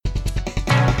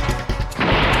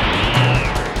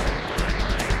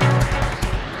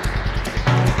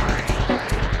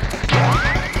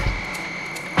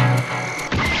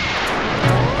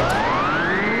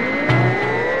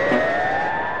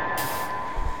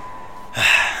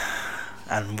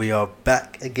And we are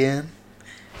back again.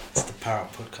 It's the Power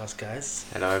Up Podcast, guys.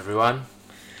 Hello, everyone.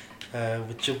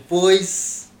 With your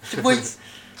boys.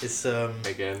 It's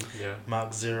Again, yeah.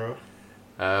 Mark Zero.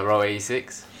 Row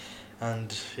 86.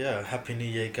 And yeah, Happy New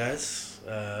Year, guys.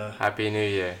 Happy New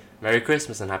Year. Merry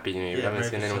Christmas and Happy New Year. We Yeah, haven't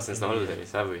Merry seen anyone Christmas, since the Happy New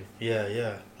holidays, have we?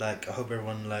 Yeah. Like, I hope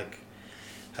everyone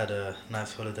had a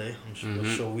nice holiday. I'm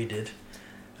sure we did.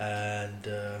 And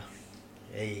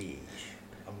hey,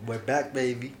 we're back,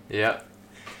 baby. Yeah.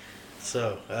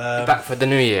 So Back for the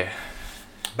new year.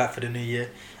 Back for the new year,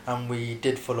 and we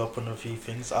did follow up on a few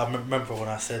things. I remember when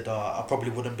I said I probably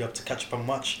wouldn't be able to catch up on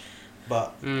much,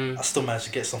 but I still managed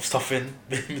to get some stuff in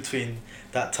between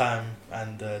that time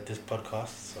and this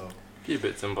podcast. So A few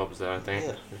bits and bobs there, I think,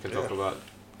 Yeah, we can talk about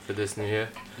for this new year.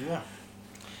 yeah,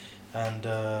 and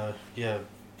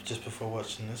just before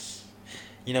watching this,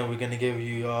 we're gonna give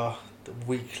you the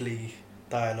weekly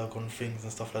dialogue on things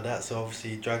and stuff like that. So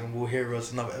obviously, Dragon Ball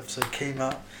Heroes, another episode came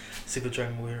out. Super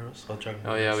Dragon Ball Heroes or Dragon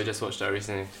Ball. Oh yeah, we just watched that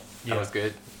recently. Yeah. That was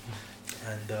good.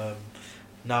 And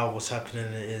now what's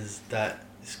happening is that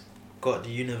it's got the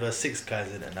Universe 6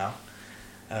 guys in it now.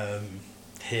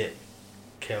 Hit,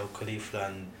 Kale, Khalifa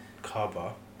and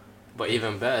Kaba. But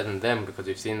even better than them, because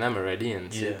we've seen them already in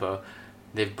Yeah. Super.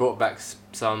 They've brought back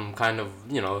some kind of,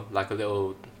 like a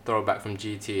little throwback from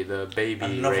GT, the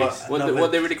baby race.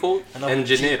 What they really called?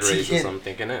 Engineered GT race or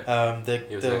something, innit?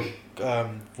 The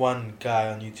one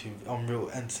guy on YouTube,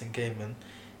 Unreal Ensign Gaming,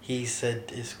 he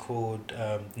said it's called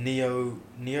Neo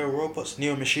Robots,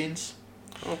 Neo Machines.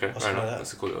 Okay, Or right something now. like that.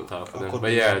 That's a cool little title for Could them. But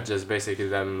be, yeah, just basically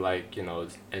them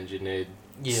engineered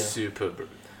Yeah. super.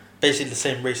 Basically the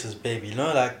same race as Baby.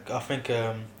 I think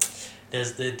they're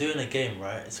doing a game,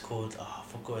 right? It's called I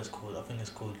forgot what it's called. I think it's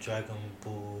called Dragon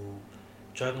Ball,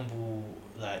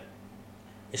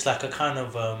 it's like a kind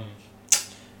of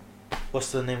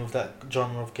what's the name of that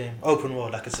genre of game? Open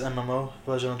world, like it's an MMO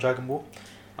version of Dragon Ball.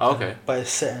 Oh, okay. But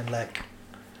it's set in the next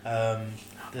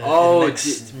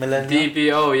millennium.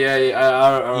 DBO, yeah.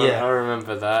 Yeah. I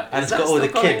remember that. And Is it's that got all the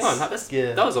still going kids. on?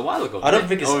 Yeah. That was a while ago. I don't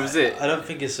think it's. Or is it? I don't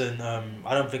think it's in.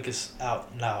 I don't think it's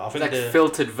out now. I think Like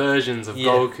filtered versions of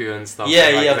Yeah. Goku and stuff. Yeah,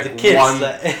 like the kids.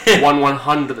 one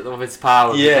 1/100th of its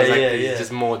power. Yeah, because, yeah. It's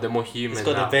just more. They're more human. It's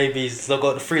got now. the babies. It's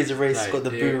got the Frieza race. It's got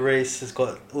the Yeah. Boo race. It's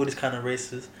got all these kind of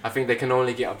races. I think they can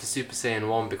only get up to Super Saiyan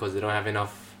 1 because they don't have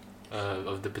enough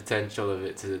of the potential of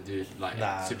it to do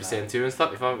Super Saiyan 2 and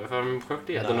stuff. If I remember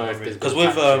correctly, I don't know if there's because been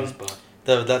with patches, but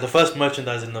the first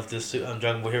merchandising of this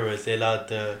Dragon Ball Heroes, they allowed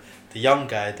the young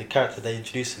guy, the character they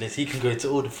introduced in this, he can go into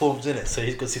all the forms in it. So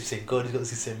he's got Super Saiyan Gold, he's got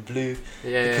Super Saiyan Blue.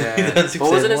 yeah. But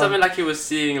But wasn't it something like he was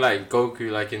seeing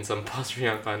Goku in some past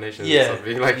reincarnations or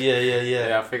something?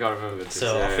 Yeah, I think I remember this.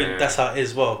 So I think that's how it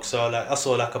is. Well, so I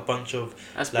saw a bunch of.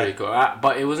 That's pretty cool.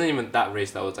 But it wasn't even that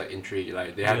race that was intriguing.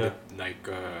 They had the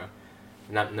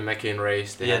Namekian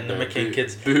race. They had the Namekian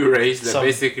kids. Boo race. That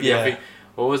basically, yeah. I think.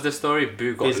 What was the story?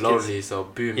 Boo got His lonely, kids. so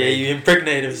Boo. Yeah, he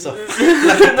impregnated himself. no.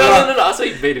 I saw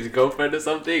he made his girlfriend or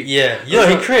something. Yeah,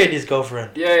 he created his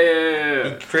girlfriend. Yeah.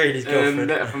 He created his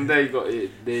girlfriend. And from there, you got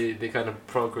they kind of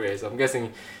progressed. So I'm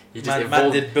guessing he just Man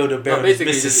evolved. did build a bear on his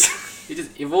missus. He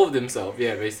just evolved himself.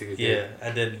 Yeah, basically. Yeah,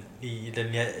 and then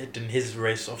then his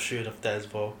race offshoot of that as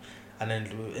well, and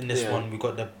then in this one we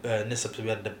got in this episode we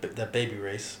had the baby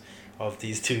race of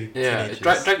these two teenagers.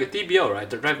 DBO, right?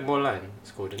 The Dragon Ball Line it's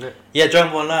called, isn't it? Yeah,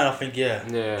 Dragon Ball Online, I think. Yeah.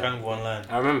 Dragon Ball Online.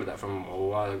 I remember that from a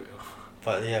while ago.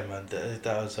 But yeah, man, that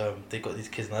was they got these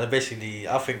kids now. They're basically,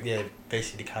 I think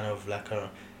basically kind of like a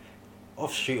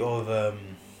offshoot of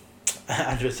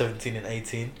Android 17 and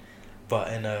 18, but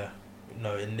in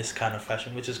in this kind of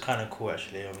fashion, which is kind of cool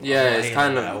actually. It's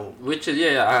kind of which is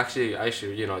actually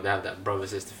they have that brother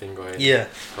sister thing going. Yeah.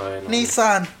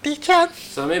 Nissan, Dichan.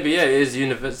 So maybe it is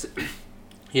Universe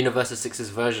 6's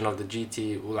version of the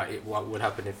GT. What would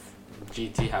happen if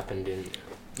GT happened in.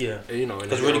 Yeah.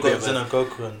 Because we already got Xeno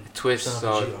Goku and twist. Xeno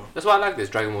So Vegeta. that's why I like this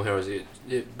Dragon Ball Heroes.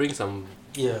 It brings some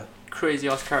crazy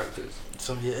ass characters.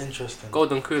 Some interesting.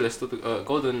 Golden Cooler still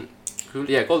Golden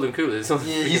Cooler is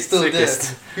he's still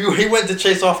sickest. there. He went to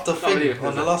chase after Finn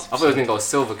on the last I thought it was gonna go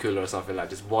Silver Cooler or something,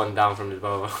 just one down from his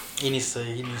brother. He's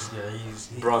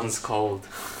Bronze Cold.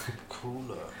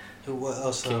 Cooler. What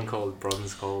else? King Cold,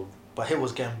 Bronze Cold. But Hit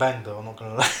was getting banged though, I'm not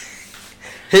gonna lie.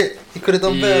 He could have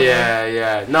done better.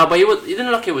 Yeah. No, but he didn't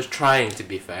look like he was trying, to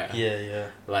be fair. Yeah.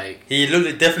 He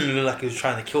definitely looked like he was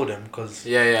trying to kill them because.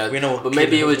 Yeah. We know what. But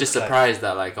maybe he was just surprised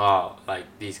that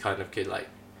these kind of kids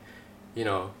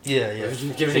Yeah.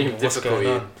 giving him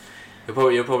difficulty.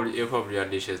 He'll probably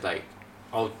unleash his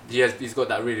he's got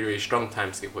that really really strong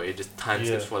time skip where he just time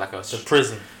skips for the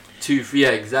prison.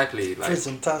 2-3 exactly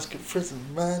Prison time skip,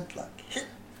 man, hit.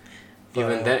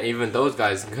 But, even those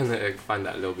guys are gonna find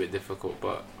that a little bit difficult,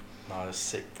 but. No, it's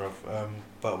sick, bro.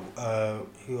 But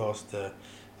who else there?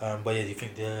 But yeah, do you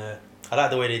think I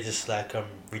like the way they just like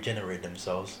regenerate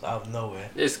themselves out of nowhere.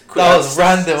 It's cool. That was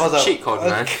random. I was like, cheat code,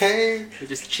 man. Okay. They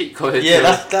just cheat coded. Yeah,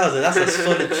 that's a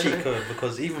solid cheat code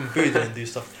because even Boo didn't do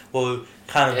stuff. Well,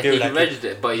 kind of do he like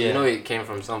registered it, but you know it came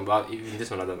from some. But even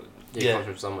this one, I don't. It comes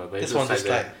from somewhere. But this one's just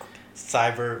like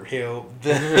Cyber Hill.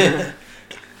 That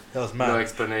was mad. No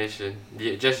explanation.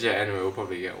 Just yet. Anyway, we'll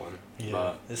probably get one. Yeah,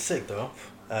 but it's sick though.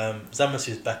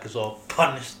 Zamasu's back as well.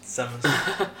 Punished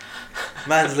Zamasu.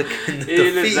 Man's looking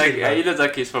defeated. He looks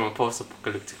like he's from a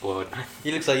post-apocalyptic world.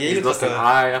 He looks like he's lost an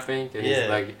eye, I think. And he's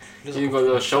like he's got a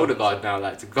little shoulder guard now,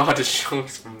 like to guard his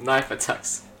shoulders from knife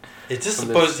attacks. It's just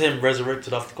supposed him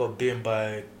resurrected after got beaten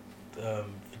by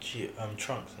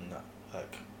Trunks and that,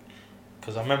 like,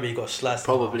 because I remember he got sliced.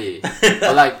 Probably,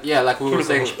 but like like we were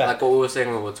saying, like what we were saying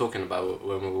when we were talking about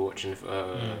when we were watching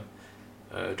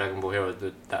Dragon Ball Hero,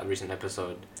 that recent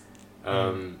episode.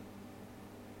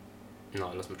 No,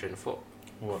 I lost my train of thought.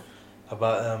 What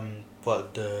about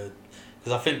because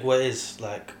I think what is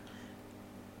like,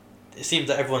 it seems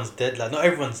that everyone's dead. Like not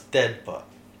everyone's dead, but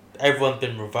everyone's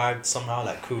been revived somehow.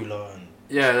 Like Cooler and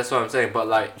that's what I'm saying. But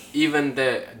like even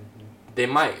they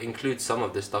might include some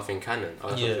of this stuff in canon.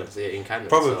 In canon.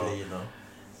 Probably, so,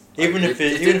 even if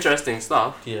it's interesting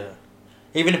stuff. Yeah.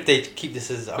 Even if they keep this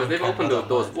as because they've opened the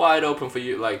doors wide open for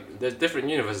you, like there's different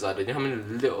universes out there. You know how many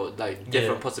little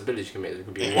different possibilities you can make? There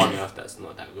could be one Earth that's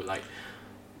not that good, like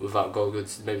without Goku.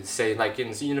 Maybe say like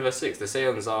in Universe 6, the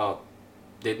Saiyans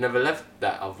they'd never left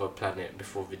that other planet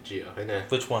before Vegeta.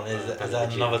 Innit? Which one is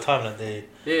that? Another timeline they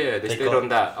stayed on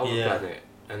that other planet,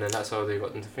 and then that's how they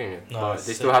got into thinking. No, but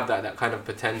they still have that kind of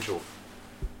potential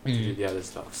to do the other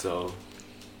stuff. So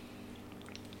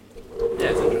yeah,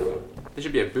 it's interesting. There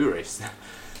should be a Boo race.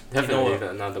 Definitely,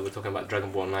 now that we're talking about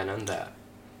Dragon Ball Online and that.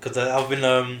 Because I've been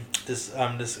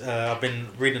I've been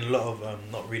reading a lot of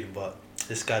not reading, but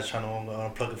this guy's channel. I'm gonna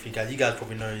plug it for you guys. You guys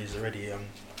probably know he's already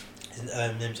his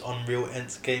name's Unreal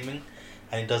Ents Gaming,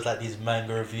 and he does like these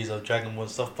manga reviews of Dragon Ball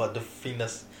and stuff. But the thing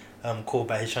that's cool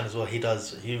about his channel as well, he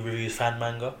reviews fan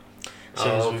manga.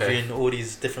 So he's reviewing all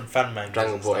these different fan mangas.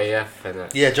 Dragon Ball AF and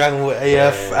that. Yeah, Dragon Ball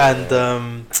AF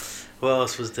and what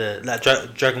else was there? Like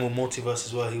Dragon Ball Multiverse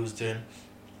as well. He was doing.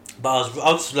 But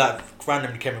I was like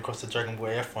randomly came across the Dragon Ball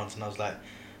AF once, and I was like,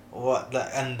 what? Like,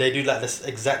 and they do like this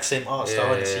exact same art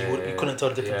style, so you couldn't tell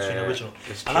the difference between the original.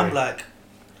 And I'm like,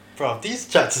 bro, these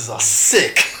chapters are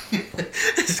sick.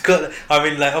 It's got. I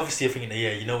mean, like obviously you're thinking,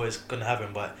 you know what's gonna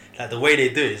happen, but like the way they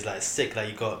do it is like sick. Like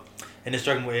you got in this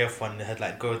Dragon Ball AF one, they had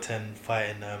like Goten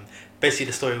fighting. Basically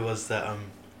the story was that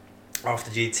after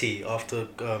GT, after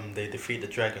they defeat the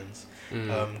dragons,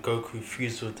 Goku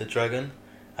fused with the dragon.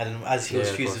 And as he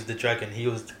was fused with the dragon, he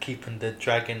was keeping the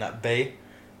dragon at bay,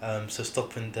 so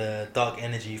stopping the dark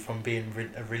energy from being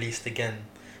released again,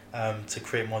 to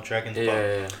create more dragons.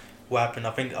 What happened?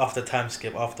 I think after time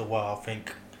skip, after a while, I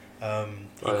think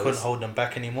he couldn't hold them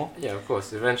back anymore. Yeah, of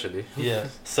course, eventually. Yeah.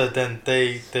 So then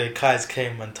the Kais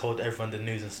came and told everyone the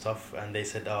news and stuff, and they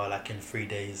said, like in 3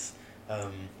 days,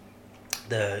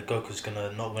 the Goku's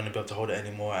not gonna be able to hold it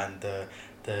anymore, and the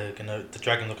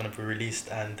dragons are gonna be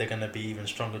released, and they're gonna be even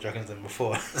stronger dragons than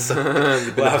before. So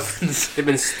what happens? They've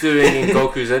been stewing in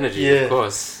Goku's energy, of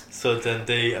course. So then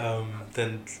the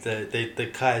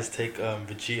Kais take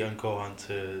Vegeta and Gohan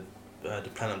to the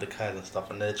planet of the Kais and stuff,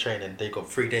 and they're training. They got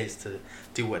 3 days to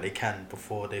do what they can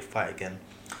before they fight again.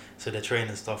 So they're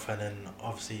training stuff, and then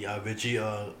obviously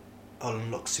Vegeta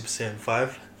unlocks Super Saiyan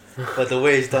 5. But the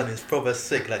way it's done is proper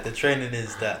sick. Like the training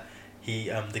is that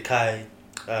the Kai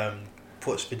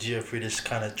puts Vegeta through this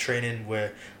kind of training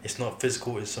where it's not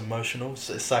physical, it's emotional,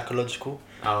 so it's psychological.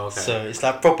 Oh, okay. So it's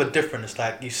like proper different. It's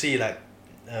like you see like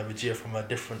Vegeta from a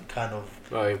different kind of.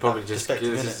 Well, you probably just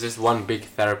one big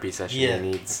therapy session he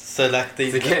needs. So like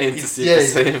to get into Super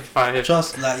Saiyan 5.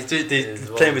 Just like they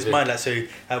play with his mind. Like so,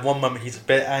 at one moment he's a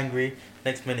bit angry,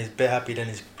 next minute he's a bit happy, then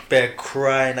he's bare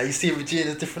crying. Like you see Vegeta in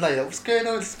a different light. Like, what's going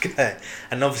on with this guy?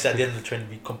 And obviously at the end of the training,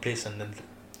 he completes and then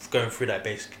going through that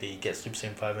basically he gets Super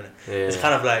Saiyan 5 in it. Yeah. It's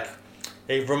kind of like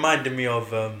it reminded me of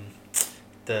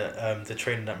the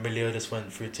training that Meliodas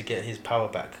went through to get his power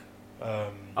back.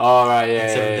 Because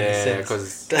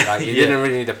he didn't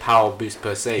really need a power boost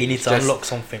per se. He needs to unlock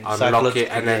something. Unlock it,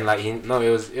 and then it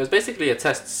was basically a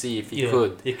test to see if he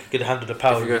could handle the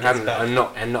power. If he could handle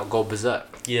it and not go berserk.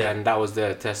 Yeah, and that was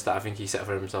the test that I think he set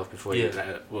for himself before he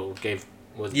test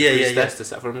to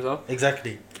set for himself.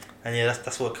 Exactly, and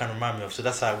that's what it kind of reminded me of. So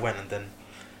that's how it went, and then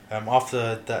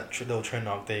after that little training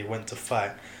arc, they went to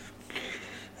fight,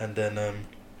 and then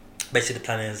basically the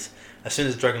plan is, as soon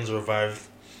as dragons are revived,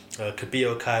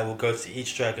 Kabio Kai will go to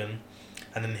each dragon,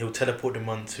 and then he'll teleport them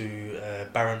onto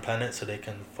barren planet so they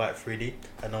can fight 3D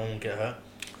and no one will get hurt.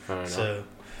 Fair enough. So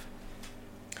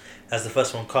as the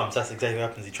first one comes, that's exactly what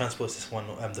happens. He transports this one,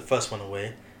 the first one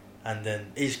away, and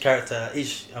then each fighter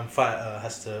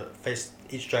has to face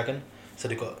each dragon. So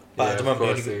they got. But yeah, at the of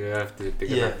moment, course, they're gonna have to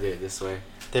do it this way.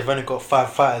 they've only got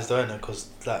 5 fighters though, innit? Because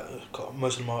like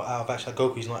most of them are out of action. Like,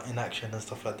 Goku's not in action and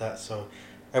stuff like that. So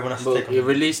everyone has to take. But he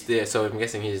released it, so I'm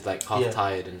guessing he's like half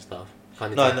tired and stuff.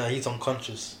 No, he's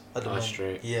unconscious at the moment.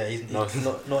 Straight. Yeah, he's not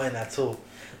in at all.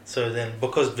 So then,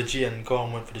 because Vegeta and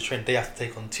Gohan went for the train, they have to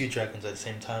take on 2 dragons at the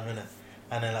same time, innit?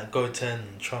 And then like Goten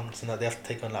and Trunks and that, they have to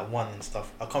take on like 1 and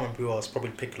stuff. I can't remember who else.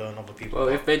 Probably Piccolo and other people. Well,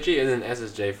 if Vegeta is in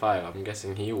SSJ5, I'm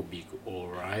guessing he will be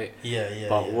alright. Yeah.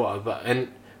 But yeah. what about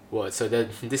what? So then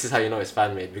this is how you know it's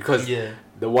fan made, because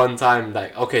the one time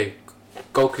like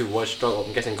Goku was strong.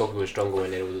 I'm guessing Goku was stronger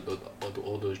when there was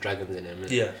all those dragons in him.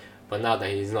 Yeah. But now that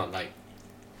he's not, like,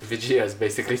 Vegeta has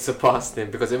basically surpassed him,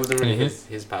 because it wasn't really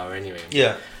his power anyway.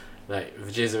 Yeah. Like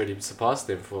Vegeta's already surpassed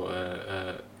him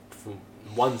for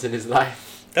once in his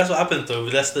life. That's what happened though.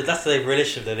 That's the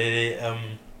relationship that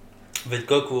with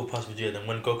Goku will pass Vegeta, then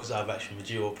when Goku's out of action,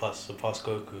 Vegeta will surpass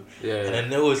Goku. Yeah.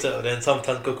 And then then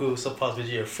sometimes Goku will surpass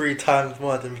Vegeta 3 times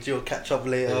more, then Vegeta will catch up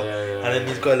later. Yeah, and then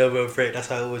he's got a little bit of break. That's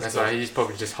how it always goes. That's why he's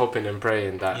probably just hoping and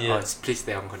praying that please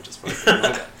stay unconscious for a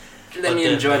second. Let me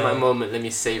then, enjoy my moment. Let me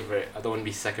savor it. I don't want to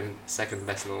be second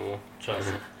best no more.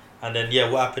 Trust. And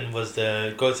then what happened was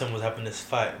Goten was having this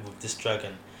fight with this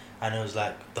dragon, and it was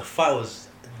like the fight was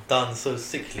done so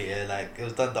sickly. Like it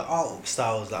was done the art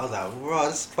style. I was like, wow,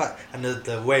 this fight. And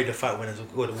the way the fight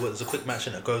went was a quick match,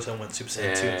 and Goten went Super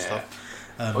Saiyan 2 and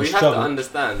stuff. Well, you have to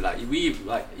understand, like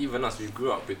even us, we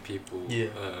grew up with people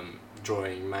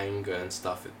drawing manga and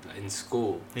stuff in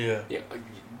school. Yeah.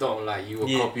 Don't like you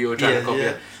were trying to copy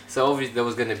it. So obviously there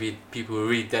was gonna be people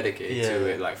really dedicated to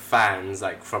it, like fans,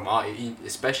 like from art,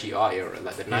 especially our era,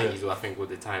 like the 90s. I think was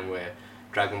the time where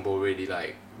Dragon Ball really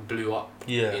like blew up.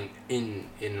 In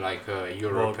like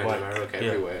Europe and America,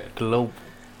 everywhere. Globe.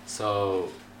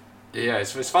 So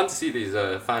it's fun to see these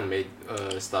fan made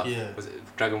stuff. Was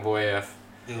it Dragon Ball AF?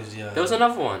 It was There was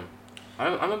another one. I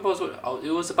remember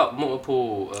it was about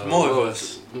multiple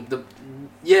multiverse.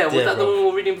 Was that the one we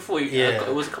were reading before?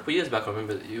 It was a couple of years back. I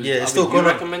remember. It's still going on.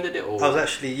 You recommended it, or I was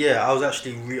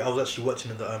actually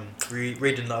watching the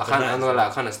reading the other night. I know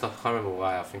that kind of stuff. I can't remember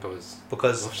why. I think I was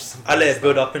because I let it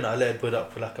build up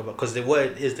for like about because what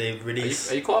it is they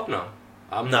release. Are you caught up now?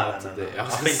 I'm not up to date. I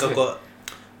think I got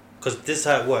because this is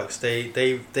how it works.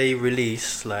 They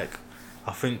release like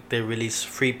I think they release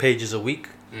 3 pages a week.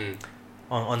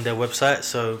 On their website,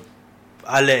 so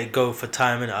I let it go for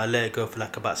time and I let it go for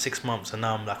like about 6 months, and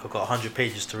now I'm like I've got 100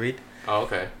 pages to read. Oh,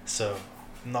 okay. So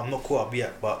I'm not caught up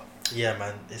yet, but yeah,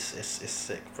 man, it's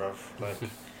sick, bruv. Like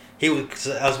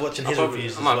I was watching his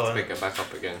reviews. I might have to pick it back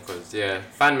up again because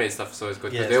fan made stuff is always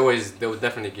good. Because they will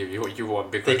definitely give you what you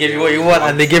want, because they give you what you want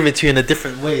and they give it to you in a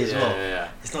different way as well. Yeah.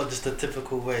 It's not just a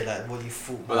typical way like what you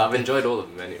thought. Well, I've enjoyed all of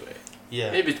them anyway.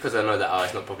 Yeah. Maybe because I know that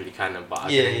it's not probably canon, but I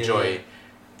can enjoy.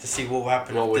 To see what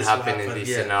happened. What would happen in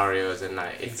these scenarios, and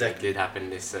like if exactly. it did happen in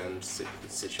this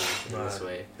situation in this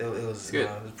way. It was good.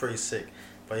 It was pretty sick.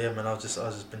 But yeah, man, I was just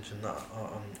binging that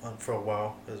on for a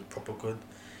while. It was proper good.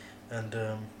 And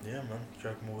man,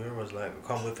 Dragon Ball Heroes, like I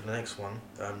can't wait for the next one.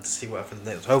 To see what happens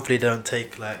next. Hopefully they don't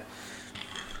take like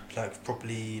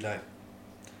probably like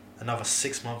another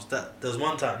 6 months. There was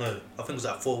one time, no, I think it was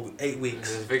like 8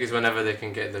 weeks. As big as whenever they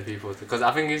can get the people to, because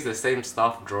I think it's the same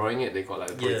staff drawing it. They got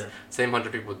like same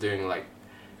 100 people doing like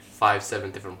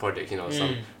 5-7 different projects.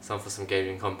 Some for some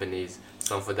gaming companies,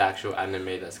 some for the actual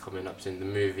anime that's coming up soon, the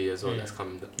movie as well that's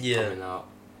coming out.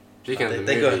 Speaking of the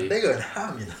movie, they going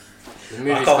ham, you know. The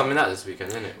movie's coming out this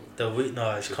weekend, isn't it?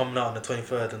 It's coming out on the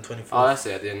 23rd and 24th. Oh, that's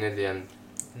it. Near the end.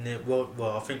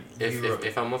 Well, I think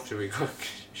if I'm off, should we go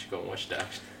and watch that?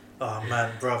 Oh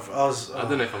man, bruv, I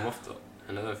don't know if I'm off though.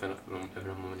 I don't know if I'm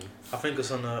money. I think it's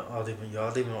on the. I don't even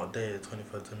know what day.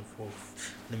 23rd,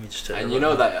 24th. Let me just check. And you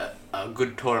know that a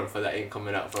good torrent for that ain't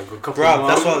coming out for a good couple of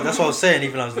months. That's what I was saying.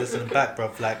 Even I was listening back,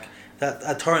 bruv. Like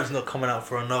that torrent's not coming out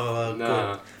for another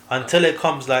good until it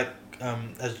comes. Like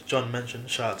as John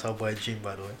mentioned, shout out to our boy Gene,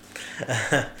 by the way.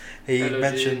 He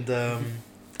mentioned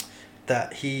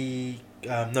that he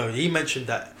mentioned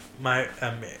that my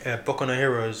Boku no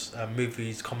Heroes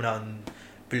movie's coming out on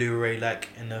Blu-ray like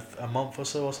in a month or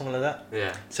so or something like that.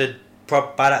 Yeah. So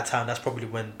by that time, that's probably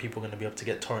when people are going to be able to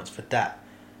get torrents for that.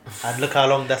 And look how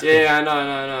long that's been. Yeah,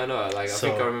 I know. Like I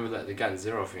think I remember that the Gan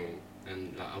Zero thing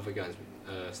and like other Gans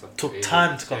stuff. Took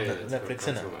time to come to Netflix,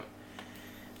 innit?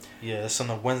 Yeah, it's on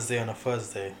a Wednesday and a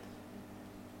Thursday.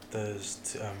 The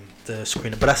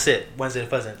screening, but that's it. Wednesday and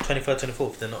Thursday, 23rd,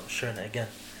 24th. They're not showing it again.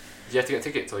 Do you have to get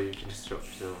tickets, or you can just shop?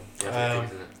 So you have to get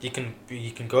tickets, isn't it?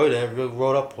 You can go there,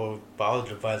 roll up, but I would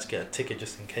advise get a ticket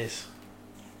just in case.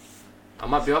 I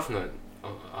might be off now.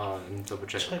 Double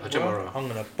check. I'll check my row. I'm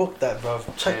gonna book that, bro.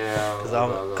 Check. Yeah,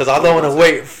 because I don't want to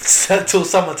wait till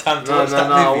summertime to watch that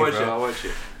movie, I'll watch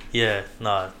it. Yeah,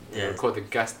 no, yeah. Record the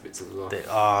guest bits as well.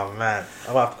 Oh man,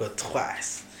 I'm gonna have to go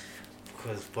twice.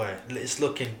 Because boy, it's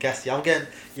looking gassy. I'm getting,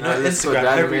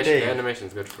 Instagram every day. The animation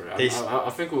is good for it. I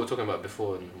think we were talking about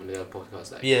before in the other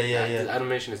podcast. Like, yeah. The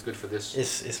animation is good for this.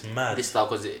 It's mad. This style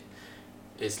because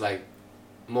it's like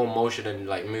more motion and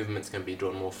like movements can be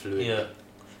drawn more fluid. Yeah,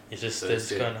 it's just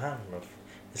going ham, bro.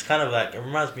 It's kind of like, it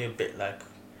reminds me a bit like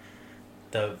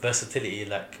the versatility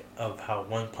like of how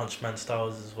One Punch Man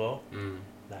styles as well.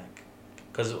 Like,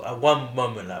 because at one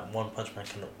moment like One Punch Man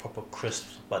can look proper crisp,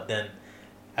 but then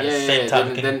at the same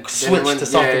time it can switch to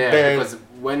something better. Because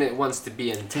when it wants to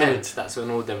be intense, that's when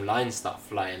all them lines start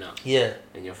flying up. Yeah.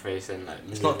 In your face and like.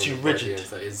 It's not too rigid.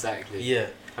 Exactly. Yeah.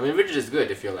 I mean, rigid is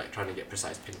good if you're like trying to get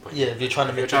precise pinpoint. Yeah, if you're trying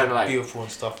to make it like, beautiful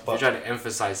and stuff. But if you're trying to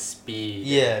emphasize speed.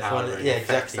 Yeah. Power and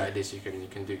exactly. Like this, you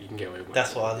can get away with.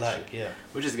 That's what I like. Shit. Yeah.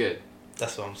 Which is good.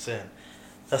 That's what I'm saying.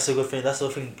 That's a good thing. That's the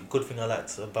good thing I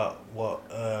liked about what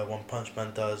One Punch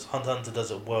Man does. Hunter x Hunter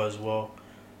does it well as well.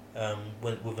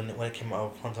 When it came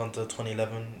out of Hunter x Hunter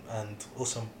 2011, and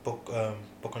also Boku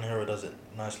no Hero does it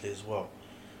nicely as well.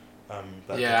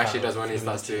 Like actually does when he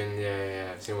starts doing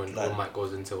I've seen when All Might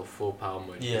goes into a full power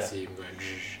mode. You can see him going.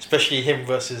 Especially him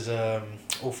versus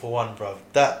All For One, bro.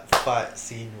 That fight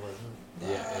scene was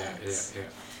yeah.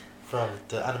 Bro,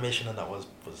 the animation on that was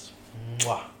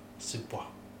mwah, super.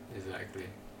 Exactly.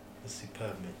 It's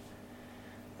superb,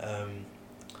 man.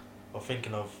 I'm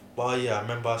thinking of. Well, yeah, I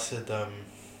remember I said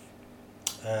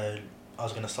I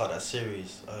was gonna start that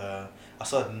series. I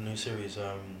started a new series.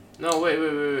 No, wait.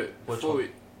 Which one?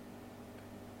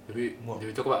 Did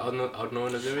we talk about Out No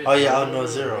Zero? Oh yeah, Out No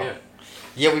Zero.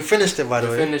 Yeah, we finished it by the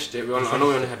way. We finished it. I know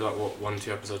we only had like 1-2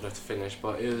 episodes left to finish,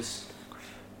 but it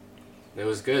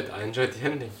was good. I enjoyed the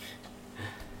ending.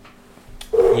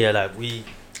 Yeah, like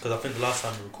because I think the last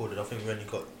time we recorded, I think we only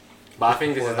got. But I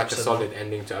think this is like a solid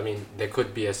ending to. I mean, there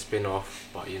could be a spin-off,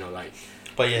 but like.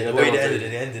 But yeah, the way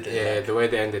they ended it. Yeah, the way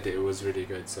they ended it was really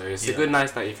good. So it's a good,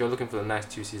 nice. Like if you're looking for a nice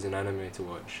 2-season anime to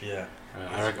watch. Yeah.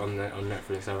 On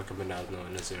Netflix, I recommend Out No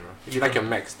Zero. If you like your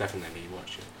mechs, definitely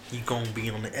watch it. You gonna be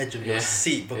on the edge of your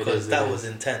seat because that was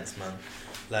intense, man.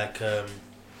 Like.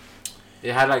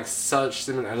 It had like such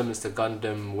similar elements to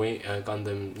Gundam,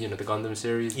 the Gundam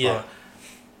series. Yeah. But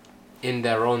in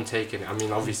their own taking, I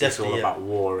mean, obviously it's all about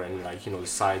war and like the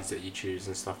sides that you choose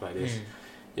and stuff like this.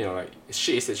 Like it's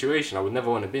a shitty situation. I would never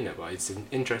want to be in it, but it's an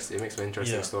interesting. It makes for an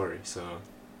interesting story. So,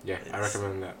 yeah, I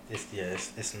recommend that.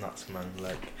 It's nuts, man.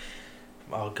 Like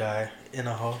our guy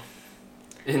Inaho.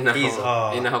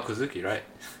 Inaho Kozuki, right?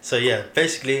 So yeah,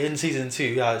 basically in season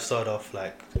 2, how it started off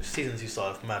season 2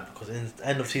 started off mad because in the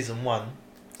end of season 1,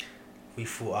 we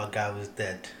thought our guy was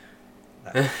dead.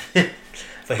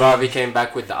 But he came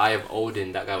back with the Eye of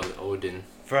Odin. That guy was Odin.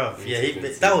 Bro,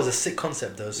 that was a sick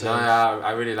concept though. So. No,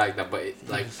 I really like that. But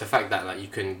the fact that like you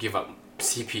can give up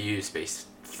CPU space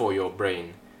for your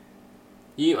brain.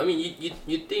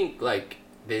 You'd think like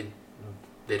they'd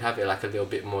have it like a little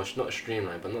bit more not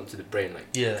streamlined, but not to the brain.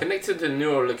 Like connected to the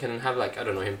neural link and have like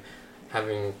him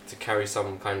having to carry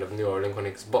some kind of neural link on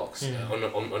his box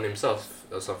on himself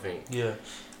or something. Yeah.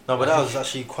 No, but that was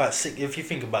actually quite sick. If you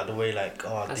think about the way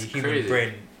the human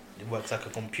brain works like a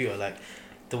computer, like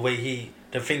the way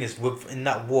the thing is in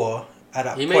that war at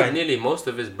that point. He made nearly most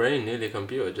of his brain nearly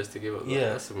computer just to give up.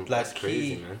 That's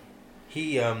crazy, man.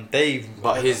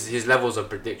 But his levels of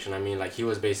prediction. I mean, like he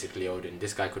was basically Odin.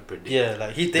 This guy could predict. Yeah,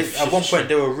 like he did. At one point,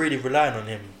 they were really relying on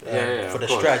him for the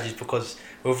strategies because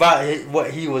without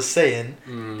what he was saying,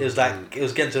 it was like it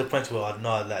was getting to the point where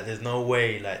there's no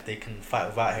way like they can fight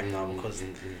without him now because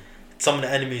some of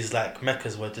the enemies like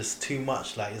mechas were just too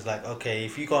much. Like it's like okay,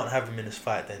 if you can't have him in this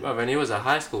fight, then. Well, when he was a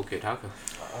high school kid, how come?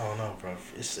 I don't know, bro.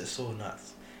 It's all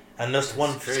nuts, and that's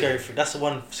one scary thing. That's the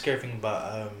one scary thing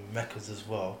about mechas as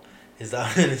well. Is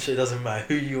that it doesn't matter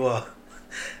who you are.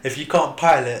 If you can't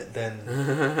pilot, then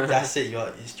that's it.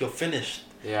 You're finished.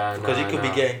 Yeah, because you could be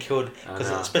getting killed. Because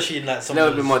especially in like some. A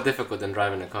little bit more difficult than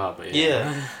driving a car, but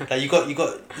yeah. Like you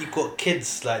got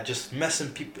kids like just messing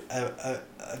people. A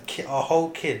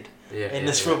whole kid in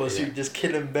this robot suit just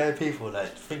killing bare people.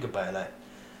 Like think about it. Like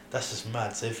That's just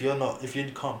mad. So if you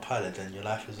can't pilot, then your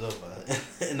life is over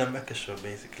in a mecha show,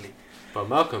 basically. But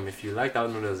Malcolm, if you like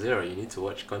Down on Zero, you need to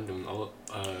watch Gundam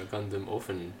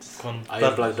Orphans.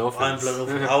 Iron Blood Orphans. Iron Blood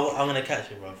Orphans. I'm gonna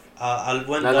catch it, bruv. I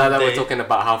went now that we're talking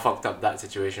about how fucked up that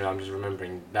situation, I'm just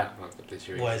remembering that fucked up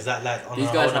situation. What is that like? On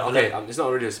These guys, it's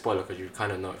not really a spoiler because you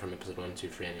kind of know it from episode 1, 2,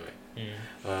 3 anyway.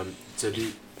 So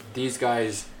these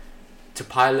guys, to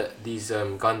pilot these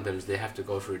Gundams, they have to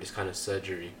go through this kind of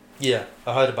surgery. Yeah,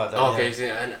 I heard about that. Okay,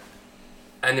 yeah. so,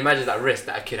 and imagine that risk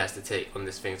that a kid has to take on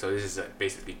this thing. So this is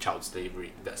basically child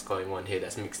slavery that's going on here.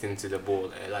 That's mixed into the war,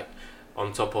 like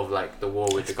on top of like the war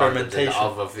with the Gundams and the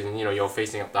other thing. You know, you're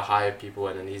facing up the higher people,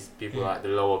 and then these people are the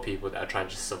lower people that are trying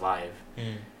to survive.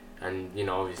 And you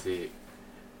know, obviously,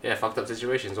 yeah, fucked up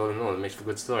situations. All in all, it makes for a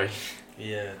good story.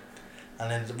 Yeah. And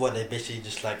then what, they basically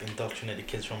just like indoctrinate the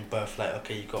kids from birth, like,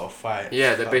 okay, you gotta fight.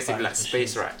 Yeah, they're basically like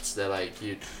space rats. They're like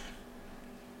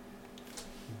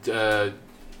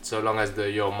so long as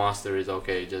your master is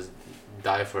okay, just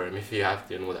die for him if you have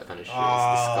to and all that kind of shit.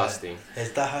 It's disgusting.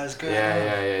 Is that how it's going?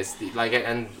 Yeah. It's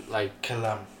kill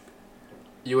them.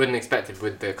 You wouldn't expect it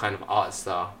with the kind of art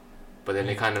style, but then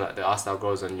they kind of like the art style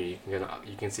grows on you.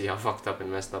 You can see how fucked up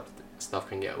and messed up stuff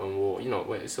can get when war. You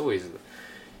know, it's always. I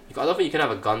don't think you can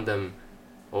have a Gundam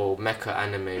or mecha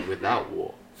anime without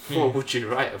war. What would you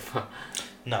write about?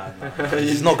 No,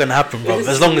 it's not gonna happen, bro.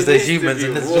 As long as there's humans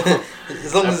in this,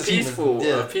 as long as peaceful,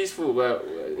 where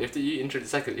if you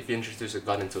introduce a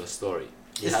gun into a story,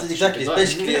 it's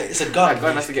basically it's a gun. That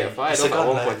gun has to get fired off at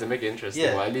one point to make it interesting,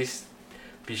 or at least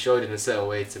be showed in a certain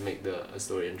way to make a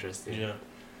story interesting. Yeah,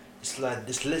 it's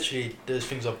literally those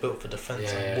things are built for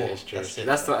defense and war. It's true.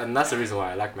 That's the reason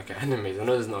why I like mecha animes. I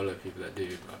know there's not a lot of people that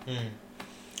do, but.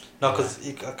 No, because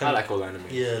I like all anime.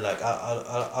 Yeah, like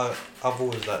I've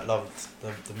always like loved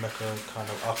the mecha kind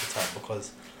of archetype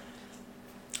because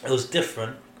it was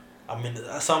different. I mean,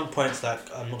 at some points, like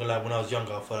I'm not gonna lie, when I was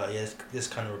younger, I thought like this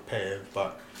kind of repetitive.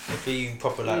 But if you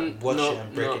proper watch it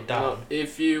and break it down,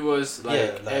 if you was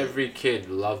like every kid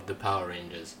loved the Power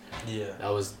Rangers. Yeah, that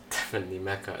was definitely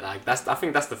mecha. Like I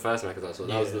think that's the first mecha I saw.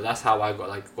 That's how I got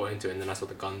into it, and then I saw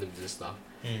the Gundams and stuff.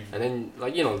 And then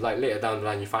later down the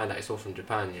line you find that it's all from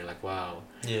Japan and you're like, wow.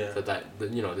 Yeah. So that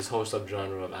this whole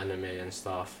subgenre of anime and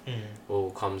stuff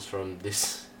all comes from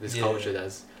this culture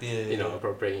that's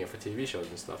appropriating it for TV shows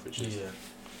and stuff, which is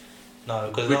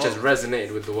which has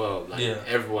resonated with the world. Like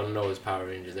everyone knows Power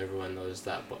Rangers, everyone knows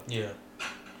that, but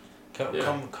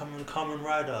Kamen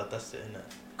Rider, that's it, innit?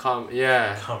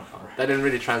 That didn't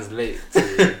really translate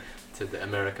to the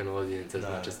American audience as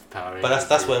much as Power Rangers. But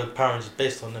that's where Power Rangers is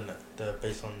based on, isn't it? They're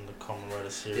based on the Kamen Rider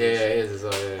series. Yeah, it is as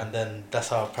well, yeah. And then that's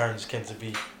how Power Rangers came to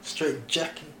be, straight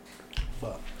jacking.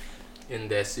 But in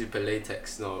their super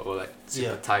latex, or like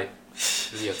super tight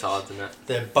leotards and that.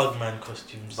 Their Bugman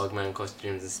costumes. Bugman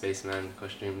costumes and Spaceman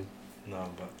costumes.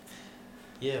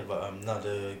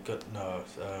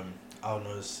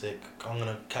 Alno is sick. I'm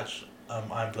gonna catch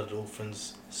Iron Blood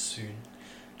Orphans soon.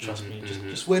 Trust me,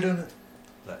 just wait on it.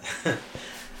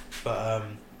 But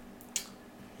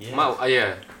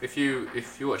if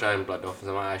you watch Iron Blood Orphans,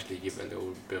 I might actually give it a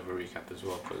little bit of a recap as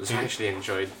well, because I actually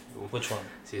enjoyed which one?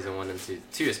 Season 1 and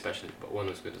 2 especially, but 1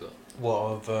 was good as well.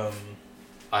 What of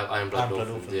Iron Blood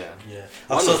Orphans? Yeah.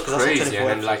 One was crazy,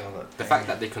 and then the fact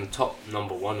that they can top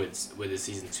number 1 with a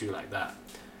season 2 like that,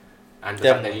 and the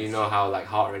fact that you know how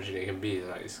heart wrenching it can be,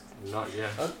 it's not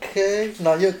Okay,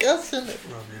 now you're guessing it,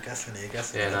 bro. You're guessing it.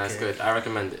 Yeah, no, it's good. I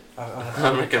recommend it.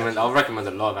 I'll recommend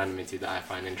a lot of anime too that I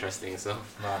find interesting. So.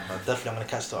 No, definitely I'm gonna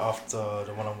catch that after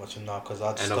the one I'm watching now, because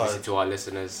I just and obviously to our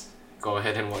listeners, go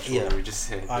ahead and watch what we just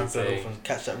said. Iron Blood Orphans,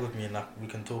 catch that with me and we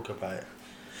can talk about it.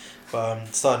 But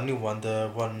start a new one,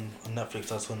 the one on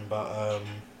Netflix I was talking about,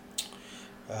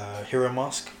 Hero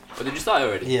Mask. But did you start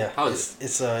already? Yeah. How is it?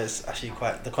 It's actually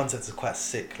quite, the concept is quite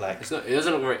sick. Like it's not. It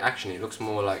doesn't look very actiony. It looks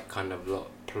more like kind of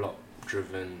plot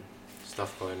driven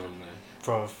stuff going on there.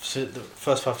 Bro, so the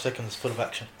first 5 seconds is full of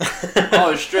action.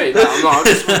 Straight. No,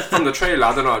 just from the trailer.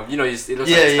 I don't know. It looks like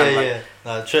it's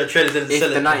No, trailer didn't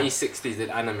sell it. If the 1960s did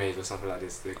animes or something like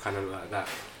this, they kind of like that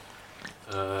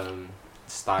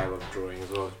style of drawing as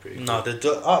well. Is pretty. No, cool.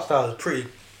 the art style is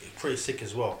pretty sick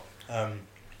as well.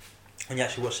 When you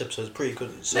actually watch the episodes, pretty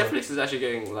good. So Netflix is actually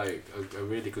getting a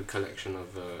really good collection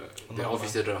of. They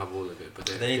obviously don't have all of it, but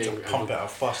they need to pump it at a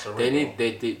faster rate.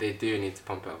 They do need to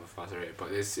pump it at a faster rate,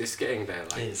 but it's getting there.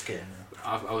 It's getting there.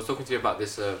 I was talking to you about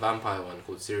this vampire one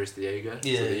called Sirius the Jaeger. So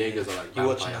the Jaegers are like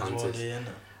vampire hunters,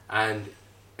 and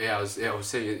I was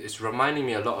saying it's reminding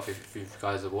me a lot of if you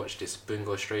guys have watched this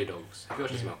Bungo Stray Dogs. Have you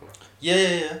watched this, Malcolm?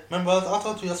 Yeah. Remember, I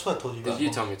told you. I swear I told you. Did you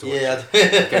tell me to watch? Yeah.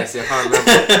 Okay, see, I can't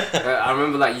remember. I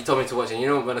remember like you told me to watch it. You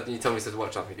know when you told me to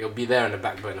watch something, it'll be there in the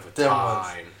back burner for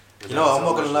time. You know, I'm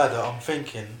not gonna lie though. I'm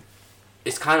thinking.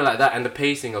 It's kind of like that, and the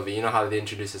pacing of it. You know how they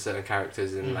introduce certain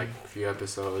characters in like a few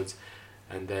episodes,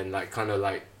 and then like kind of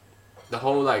like the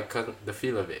whole like the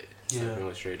feel of it. Yeah.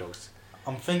 Bungo Stray Dogs.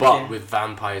 I'm thinking. But with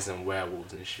vampires and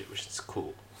werewolves and shit, which is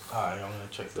cool. Alright, I'm gonna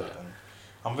check that then.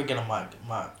 I'm thinking I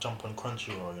might jump on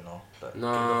Crunchyroll, you know. Like,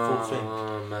 No, get the full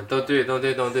thing. man, don't do it.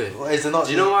 Well, is it not?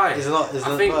 Do you know why? Is it not? Is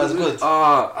I it think not as good?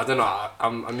 I don't know.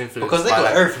 I'm influenced Because they by got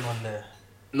like, everything on there.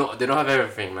 No, they don't have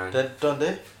everything, man. Don't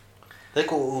they? They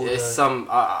got all It's some.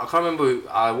 I can't remember.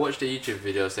 I watched a YouTube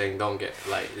video saying don't get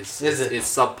like it's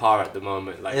subpar at the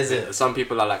moment. Like is it? Some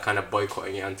people are like kind of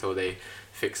boycotting it until they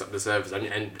fix up the service,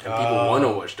 and people want to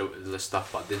watch the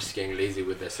stuff, but they're just getting lazy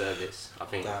with their service. I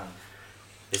think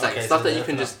it's like stuff that you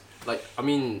can just like. I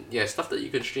mean, yeah, stuff that you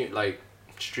can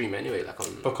stream anyway, like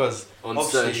on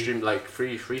certain stream like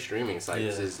free streaming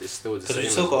sites is still the same. Because we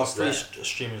still got a free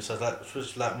streaming site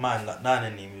like mine, like Nine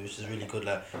Anime, which is really good.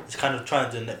 Like it's kind of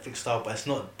trying to do Netflix style, but it's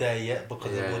not there yet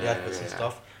because of all the adverts and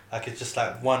stuff. Like it's just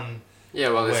like one. Yeah,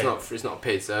 well, it's not a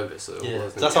paid service, so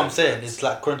that's what I'm saying. It's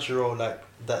like Crunchyroll, like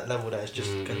that level that it's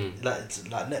just like it's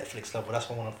like Netflix level. That's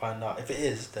what I want to find out. If it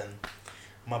is, then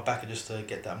my back just to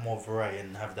get that more variety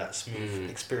and have that smooth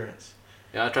experience.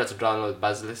 Yeah, I tried to download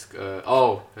Basilisk.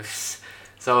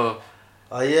 So.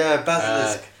 Oh yeah,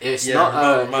 Basilisk. It's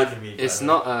not. Reminded me. It's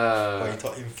not.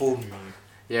 You informed me.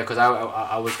 Yeah, because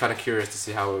I was kind of curious to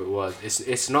see how it was.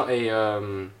 It's not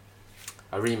a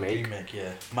remake.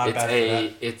 Yeah.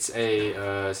 It's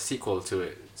a sequel to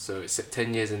it. So it's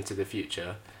 10 years into the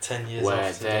future. 10 years where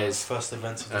after there's the first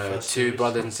events of the first two series.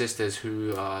 brothers and sisters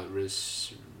who are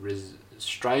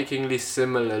strikingly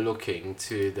similar looking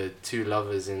to the two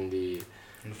lovers in the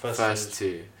first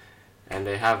two, and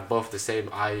they have both the same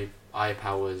eye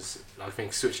powers. I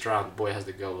think switched around. The boy has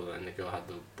the girl, and the girl had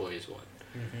the boy's one.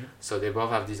 So they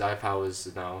both have these eye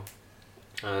powers now,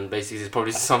 and basically there's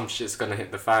probably some shit's gonna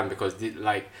hit the fan because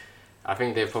I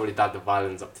think they've probably dialed the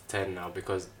violence up to 10 now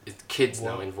because it's kids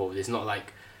now involved. It's not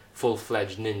like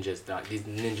full-fledged ninjas. That these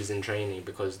ninjas in training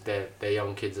because they're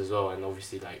young kids as well, and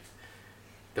obviously like.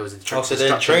 There was a so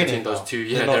they're in training those two.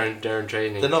 Yeah, they're in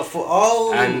training. They're not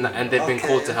for and they've been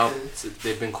called to help.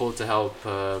 They've been called to help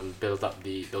build up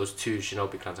those two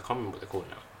shinobi clans. I can't remember what they're called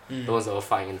now. The ones that were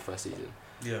fighting in the first season.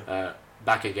 Yeah.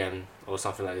 Back again or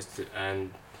something like this,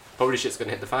 and probably shit's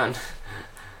gonna hit the fan.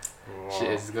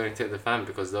 Shit is going to hit the fan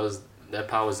because their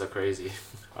powers are crazy.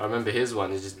 I remember his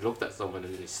one. He just looked at someone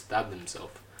and he stabbed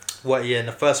himself. What? Yeah, in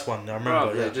the first one, I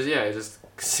remember. Just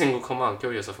single command,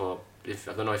 kill yourself or. If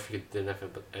I don't know if he did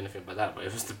anything but that, but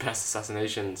it was the best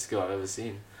assassination skill I've ever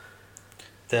seen.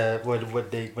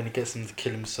 When he gets him to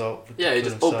kill himself. Yeah, he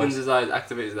just opens his eyes,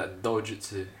 activates that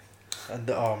dojutsu. And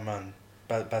man,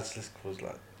 Basilisk was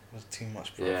too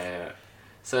much. Bro. Yeah.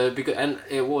 So because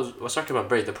I was talking about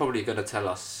Braid. They're probably gonna tell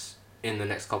us in the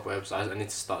next couple of episodes. I need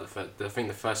to start I think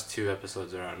the first 2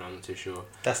 episodes are out. I'm not too sure.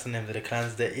 That's the name of the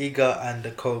clans: the Iga and the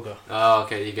Koga. Oh,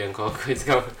 okay, Iga and Koga. Let's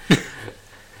go.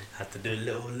 Had to do a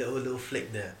little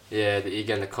flick there. Yeah, the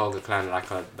Iga and the Koga clan are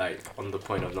like on the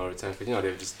point of no return because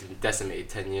they've just been decimated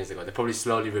 10 years ago. They're probably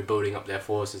slowly rebuilding up their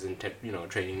forces and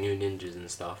training new ninjas and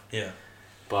stuff. Yeah.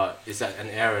 But it's at an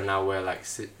era now where like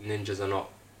ninjas are not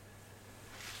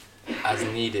as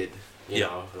needed. You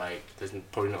know, like there's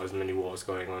probably not as many wars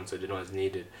going on, so they're not as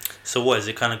needed. So what is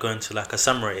it kind of going to like a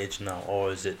samurai age now,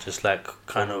 or is it just like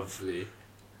probably.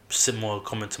 More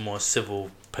coming to more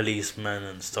civil policemen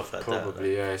and stuff like that?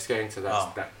 Probably, yeah. It's getting to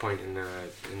that point in I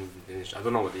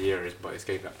don't know what the year is, but it's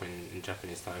getting that point in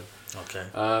Japanese time. Okay.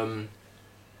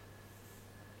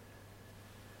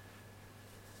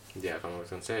 Yeah, I don't know what I was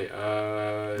gonna say.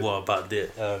 What about the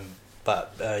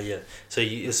yeah? So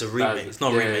it's a remake. It's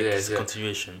not a remake. It's a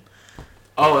continuation.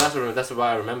 Oh, that's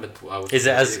why I remembered. Is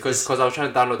it as because I was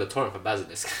trying to download the torrent for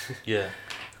Basilisk. Yeah.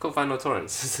 I couldn't find no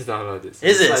torrents to download it. So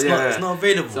is it? It's not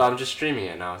available. So I'm just streaming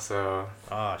it now. So.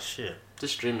 Ah shit.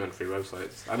 Just streaming on free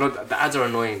websites. I know the ads are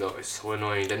annoying though. It's so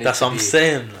annoying. That's what I'm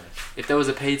saying. If there was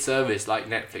a paid service like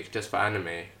Netflix just for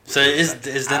anime. So is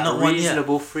there not one yet?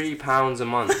 Reasonable £3 a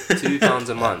month, £2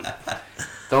 a month.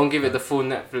 Don't give it the full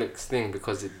Netflix thing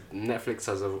because Netflix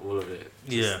has all of it.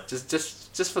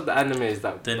 Just for the animes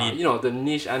that the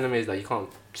niche animes that you can't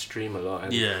stream a lot.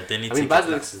 And they need.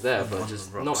 Basilisk is there, but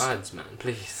just no ads, man,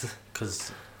 please.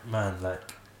 Because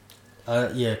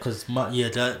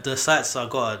the sites I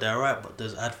got they're right, but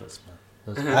there's adverts, man.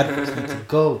 Those adverts need to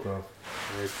go, bro.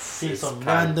 See it's some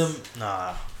pants. random.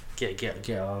 Nah, get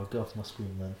off my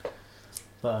screen, man.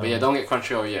 But yeah, don't get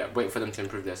Crunchyroll yet. Wait for them to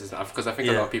improve their system because I think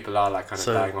a lot of people are like kind of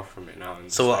dying off from it now.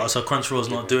 And so like, so Crunchyroll's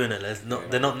not doing it.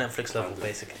 They're not Netflix level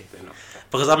basically. They're not.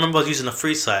 Because I remember I was using a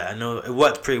free site. I know it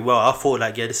worked pretty well. I thought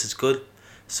like, yeah, this is good.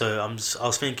 So I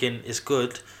was thinking it's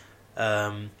good.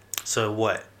 So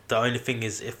what? The only thing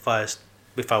is if I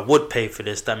would pay for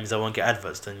this, that means I won't get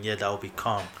adverts. Then yeah, that will be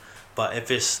calm. But if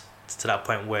it's to that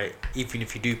point where even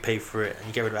if you do pay for it and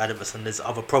you get rid of adverts and there's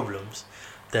other problems,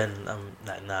 then I'm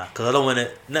like nah, because I don't want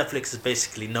it. Netflix is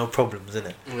basically no problems, isn't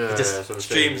it? Yeah, it just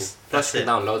streams. Plus, you can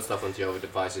download stuff onto your other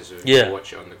devices, so you can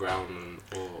watch it on the ground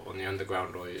or on the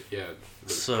underground, or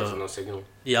there's no signal.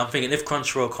 Yeah, I'm thinking if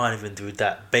Crunchyroll can't even do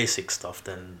that basic stuff,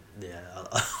 then yeah,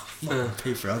 I'm not gonna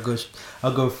pay for it.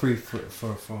 I'll go free for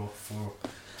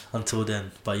until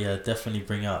then. But yeah, definitely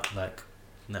bring out like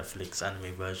Netflix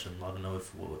anime version. I don't know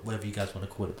if whatever you guys want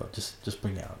to call it, but just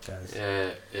bring it out, guys.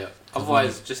 Yeah.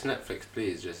 Otherwise, just Netflix,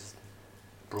 please. Just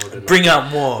bring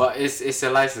out more. But it's a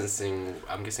licensing.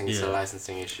 I'm guessing it's a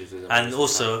licensing issue. And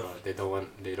also, they don't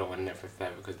want Netflix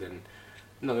there because then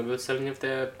they're not gonna be selling if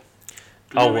their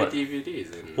what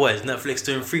DVDs. And what is Netflix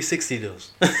doing 360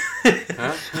 deals?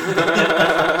 Huh?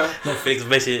 Netflix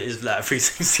basically is like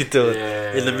 360 deals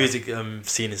in the music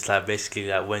scene. It's like basically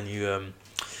like when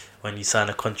you sign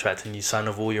a contract and you sign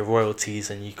off all your royalties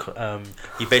and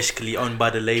you basically owned by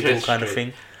the label kind of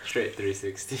thing. Straight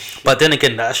 360. But then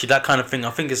again, actually that kind of thing,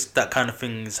 I think it's that kind of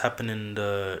thing is happening in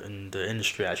the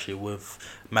industry actually with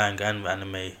manga and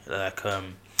anime. Like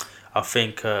I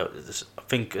think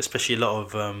especially a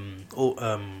lot of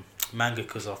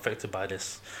mangakas are affected by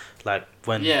this. Like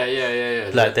when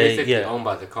like they're owned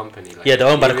by the company. Like, they're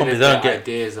owned by the company. They don't get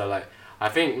ideas are like. I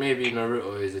think maybe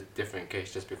Naruto is a different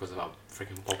case just because of how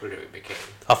freaking popular it became.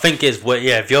 I think it's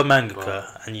if you're a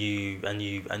mangaka and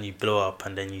you blow up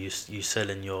and then you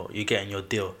selling you're getting your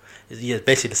deal. It's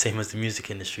basically the same as the music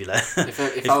industry. Like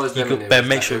if I was them, you could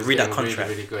make sure you read that contract.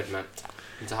 Really good, man.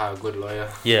 You need to hire a good lawyer.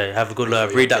 Yeah, have a good lawyer.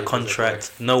 Read that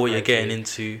contract. Know what you're getting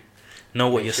into. Know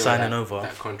what you're signing over.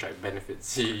 That contract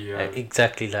benefits you.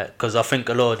 Exactly, like because I think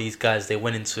a lot of these guys they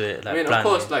went into it like. I mean, of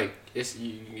course, like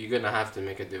you're gonna have to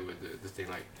make a deal with the thing.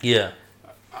 Like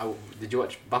did you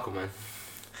watch Bakuman?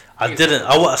 I didn't.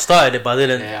 I started it, but I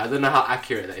didn't. Yeah, I don't know how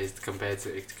accurate that is compared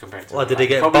to. What did they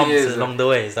get bumped along the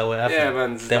way? Is that what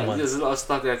happened? Yeah, man. There's a lot of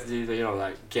stuff they have to do. You know,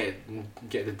 like get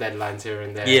the deadlines here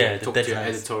and there. Yeah, talk to your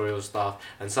editorial staff,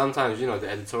 and sometimes the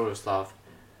editorial staff.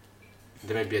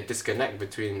 There may be a disconnect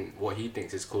between what he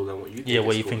thinks is cool and what you think. Yeah,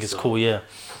 what you think is cool. Yeah.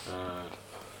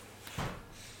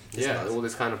 All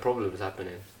this kind of problems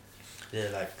happening. Yeah,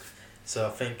 like so I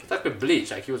think it's like with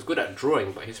Bleach. Like he was good at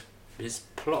drawing, but his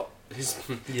plot,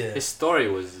 his story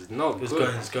was not good.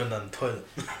 It was going down the toilet.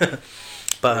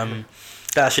 But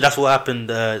that's what happened.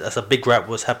 That's a big rap.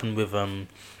 What's happened with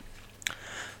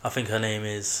I think her name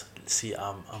is. Let's see,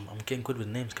 I'm getting good with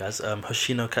names, guys.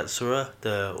 Hoshino Katsura,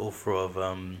 the author of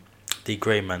The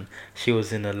Grey Man. She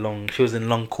was in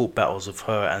long court battles with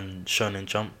her and Shonen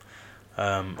Jump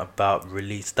about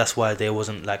release. That's why there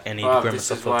wasn't like any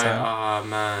agreements of her time. Ah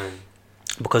man.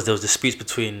 Because there was disputes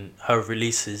between her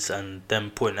releases and them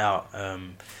putting out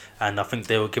and I think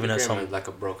they were giving her some like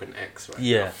a broken ex, right?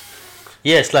 Yeah.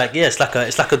 Yeah, it's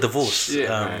like a divorce.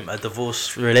 A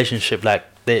divorce relationship. Like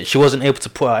she wasn't able to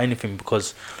put out anything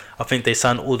because I think they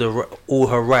signed all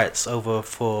her rights over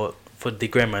for The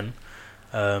Grey Man.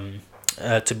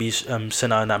 To be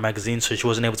sent out in that magazine, so she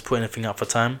wasn't able to put anything out for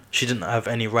time. She didn't have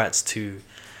any rights to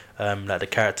like the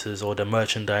characters or the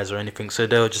merchandise or anything, so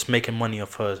they were just making money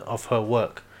off her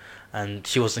work, and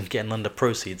she wasn't getting none of the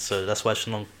proceeds, so that's why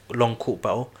she's long court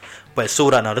battle. But it's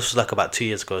sorted out now. This was like about 2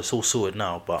 years ago. It's all sorted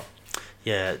now, but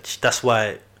yeah, that's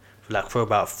why like for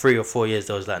about 3 or 4 years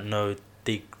there was like no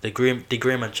the Grey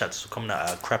Man chapters were coming out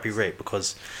at a crappy rate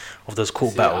because of those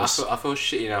court battles. I feel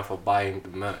shitty now for buying the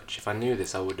merch. If I knew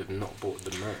this, I would have not bought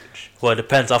the merch. Well, it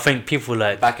depends. I think people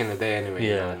like back in the day anyway.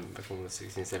 Yeah, back when I was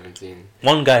 16, 17.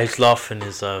 One guy who's laughing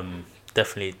is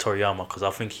definitely Toriyama because I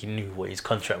think he knew what his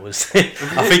contract was. I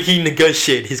think he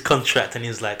negotiated his contract and he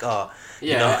was like, and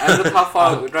look how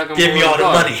far Dragon Ball give me all the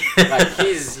money. Like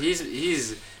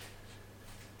he's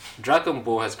Dragon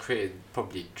Ball has created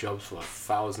probably jobs for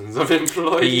thousands of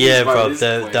employees. Yeah, bro.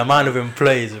 The amount of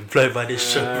employees employed by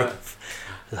this show,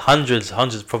 bro. Hundreds,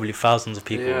 probably thousands of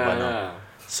people by now. Yeah.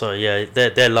 So yeah,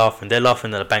 they're laughing. They're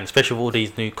laughing at the bank, especially with all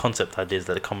these new concept ideas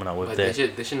that they're coming out with. But they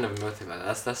shouldn't have milked it like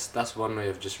that. That's one way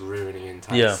of just ruining an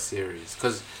entire series.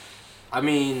 Because, I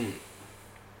mean,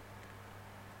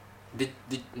 did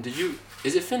you?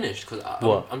 Is it finished? Because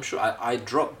I'm sure I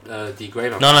dropped The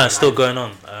Grey Man. No, it's still going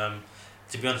on.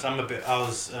 To be honest, I'm a bit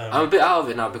out of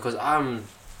it now because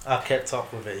I kept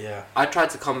up with it, yeah. I tried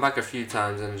to come back a few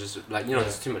times and just Yeah.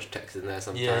 there's too much text in there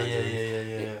sometimes.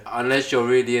 Yeah. Unless you're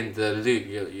really in the loop,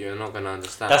 you're not gonna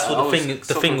understand. That's what I the was thing- the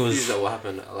so thing confused was- at what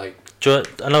happened. Like,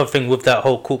 Another thing with that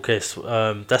whole court case,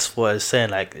 that's what I was saying.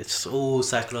 Like, it's all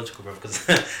psychological, bro. Because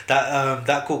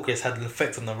that court case had an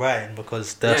effect on the writing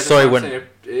because the that's story what I'm went,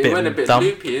 saying. It went a bit dumb.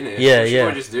 loopy, innit? Yeah, She yeah.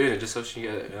 was just doing it just so she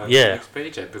can get Yeah. next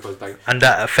paycheck because like and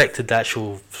that affected the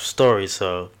actual story.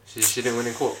 So she didn't win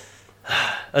in court.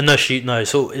 no,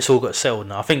 it's all got settled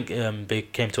now. I think they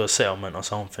came to a settlement or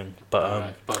something. But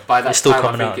Right. But by that it's still time,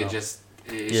 coming I out think now. it's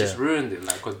Yeah. just ruined it.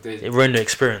 Like, 'cause it ruined the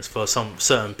experience for some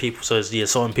certain people. So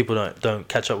certain people don't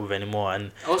catch up with it anymore.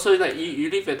 And also like you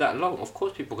leave it that long, of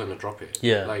course people are gonna drop it.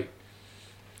 Yeah.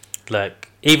 Like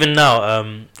even now,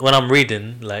 when I'm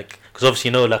reading, like, because obviously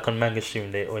like on Manga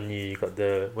Stream, when you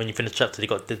finish chapter, they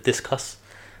got the discuss,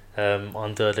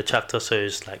 under the chapter. So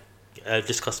it's like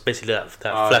discuss basically that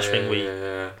flash thing where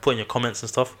you put in your comments and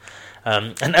stuff.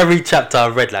 And every chapter I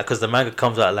read, like, because the manga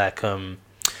comes out like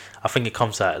I think it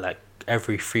comes out like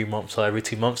every 3 months or every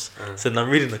 2 months. So then I'm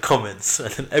reading the comments,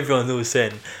 and then everyone was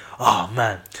saying, "Oh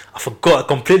man, I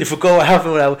completely forgot what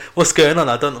happened. Like, what's going on?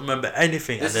 I don't remember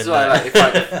anything." This and is then,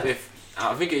 why if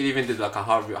I think it even did like a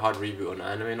hard reboot on the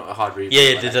anime, not a hard reboot.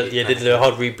 yeah, but they did a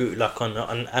hard reboot like on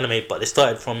anime, but they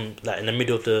started from like in the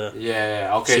middle of the.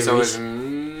 Yeah. Okay, series. so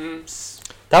it was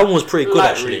That one was pretty good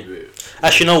actually. Reboot.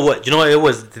 Actually, you know what? You know what it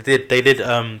was? They did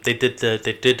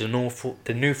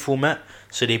the new format.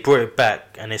 So they brought it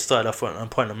back and they started off on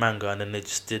point of manga, and then they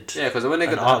just did. Yeah, because when they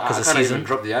got arc I as a kind of season. even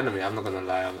dropped the anime. I'm not gonna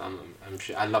lie. I'm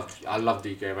sure I loved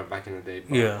the game back in the day.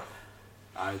 But Yeah.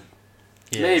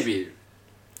 Yes. Maybe.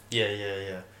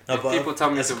 Yeah. No, If but people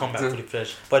tell me it's to a comeback fully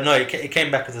fledged. But no, it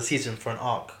came back as a season for an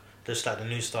arc, just like the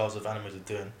new styles of animes are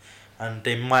doing, and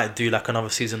they might do like another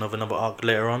season of another arc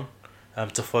later on,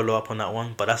 to follow up on that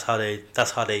one. But that's how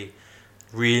they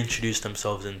reintroduce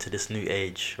themselves into this new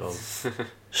age of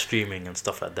streaming and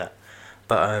stuff like that.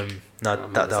 But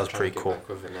that was pretty cool. Back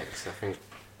with it next, I think.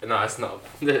 No, it's not.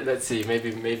 Let's see.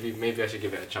 Maybe I should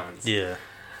give it a chance. Yeah.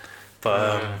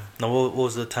 But no, what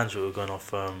was the tangent we were going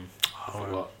off? I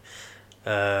forgot.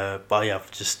 But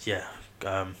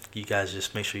you guys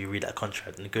just make sure you read that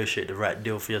contract, negotiate the right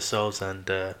deal for yourselves, and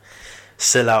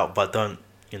sell out, but don't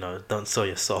sell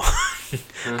your soul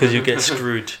because you get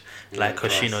screwed like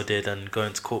Hoshino did and go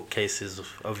into court cases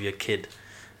of your kid,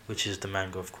 which is the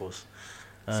manga, of course.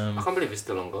 I can't believe it's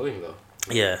still ongoing though.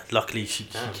 Yeah, luckily she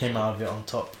came out of it on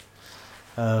top.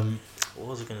 What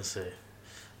was I gonna say?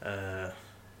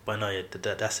 But no, yeah,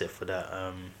 that's it for that.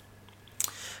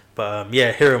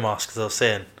 Hero Mask, as I was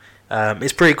saying,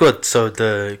 it's pretty good. So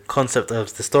the concept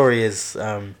of the story is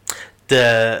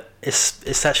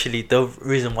it's actually the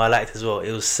reason why I liked it as well.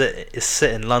 It's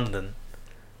set in London.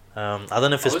 I don't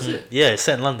know if it's it's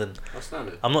set in London. What's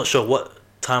standard? I'm not sure what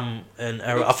time and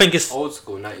era. I think it's old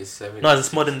school 1970s. No,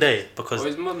 it's modern day because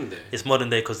it's modern day. It's modern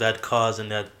day because they had cars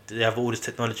and they have all this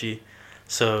technology.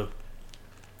 So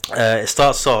it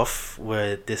starts off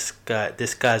where this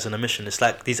guy's on a mission. It's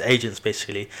like these agents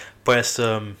basically, but it's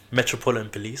Metropolitan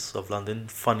Police of London.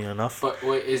 Funny enough. But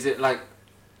wait, is it like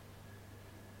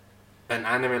an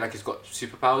anime like it's got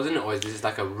superpowers in it, or is this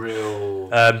like a real?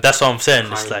 That's what I'm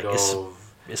saying. It's like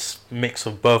it's mix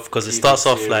of both because it starts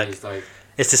off like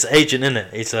it's this agent in it.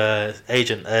 It's a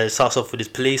agent. It starts off with his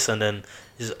police, and then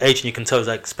his agent you can tell is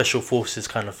like special forces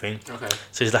kind of thing. Okay.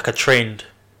 So he's like a trained.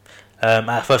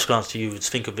 At first glance, you would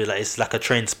think of it like it's like a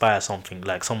trained spy or something,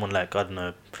 like someone like I don't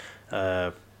know,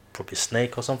 probably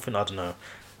Snake or something. I don't know.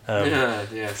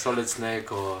 Solid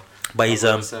Snake or. But he's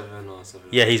 7 or 7.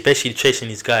 Yeah, he's basically chasing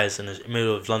these guys in the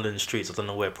middle of London streets. I don't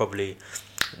know where, probably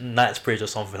Knightsbridge or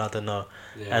something. I don't know.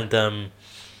 Yeah. And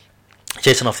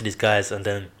chasing after these guys, and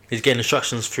then he's getting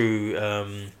instructions through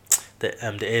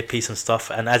the earpiece and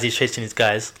stuff. And as he's chasing these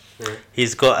guys,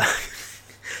 he's got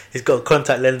a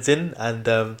contact lens in,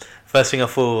 and first thing I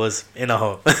thought was in a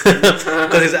hole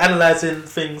because he's analyzing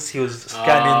things. He was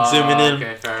scanning, zooming in.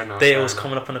 Okay, fair enough. Data was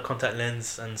coming up on the contact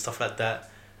lens and stuff like that.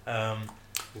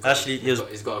 Actually,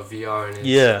 he's got a VR in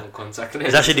his contact lens.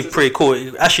 It's actually pretty cool.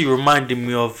 It actually reminded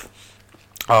me of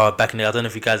back in the day. I don't know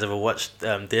if you guys ever watched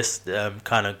this.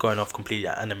 Kind of going off completely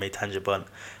anime tangent, but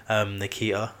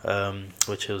Nikita,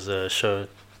 which was a show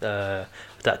that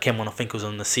came on. I think it was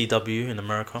on the CW in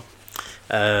America.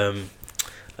 I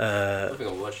don't think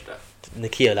I watched that.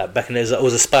 Nikita, like back in the day, it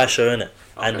was a spy show, innit?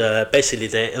 Okay. And basically,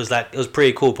 it was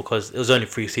pretty cool because it was only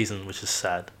 3 seasons, which is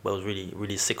sad, but it was really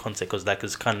really sick concept because like it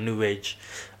was kind of new age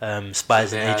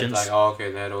spies and agents.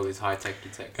 They had all these high tech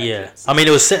gadgets. Yeah, I mean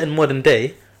it was set in modern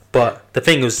day, But the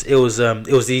thing was, it was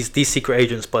these secret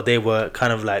agents, but they were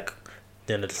kind of like,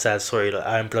 the sad story, like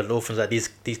Iron Blood orphans. Like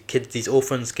these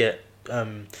orphans get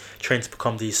trained to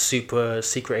become these super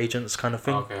secret agents kind of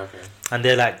thing. Okay. And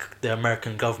they're like the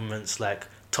American government's like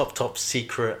top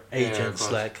secret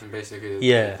agents, like and basically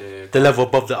the level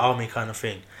above the army kind of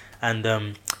thing.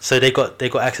 And so they got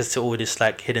access to all this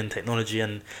like hidden technology.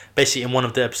 And basically in one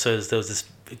of the episodes there was this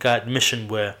mission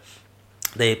where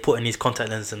they put in these contact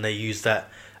lenses and they use that.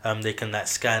 They can like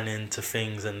scan into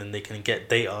things and then they can get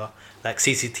data, like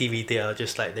CCTV data,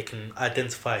 just like they can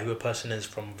identify who a person is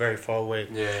from very far away,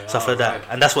 stuff like that.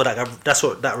 And that's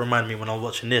what that reminded me when I was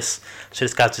watching this. So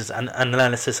this guy's just an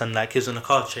analysis, and like he was on a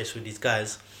car chase with these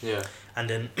guys. Yeah. And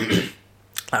then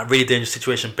like really dangerous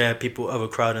situation, bare people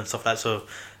overcrowded and stuff like that. So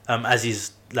as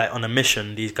he's like on a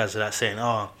mission, these guys are like saying,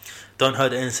 "Oh, don't hurt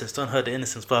the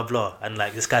innocents, blah blah." And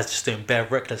like this guy's just doing bare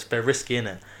reckless, bare risky in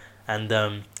it.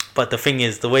 And but the thing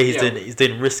is, the way he's doing it, he's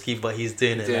doing risky, but he's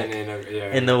doing it like,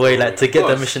 in a way like to get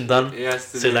the mission done.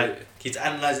 So like he's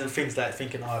analysing things like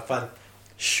thinking, oh, if I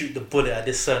shoot the bullet at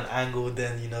this certain angle,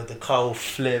 then the car will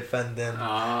flip, and then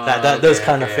those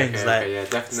kind of things. Yeah,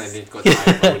 definitely got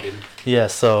the yeah,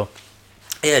 so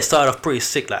yeah, it started off pretty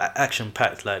sick, like action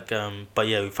packed, like but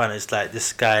yeah, we find it's like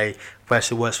this guy who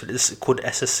actually works for this is called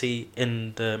SSC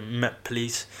in the Met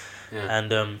Police,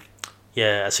 and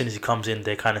yeah, as soon as he comes in,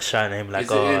 they kind of shine at him like,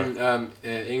 is it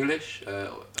in English,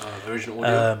 original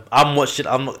audio? I'm watching.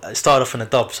 I started off in a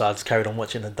dub, so I just carried on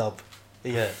watching the dub.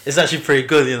 Yeah, it's actually pretty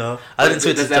good, I didn't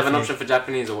switch to Japanese. Does it have an option for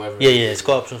Japanese or whatever? Yeah, it's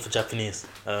got option for Japanese.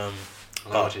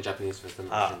 I'm watching Japanese first, then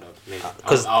watching dub. Maybe.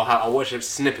 I'll watch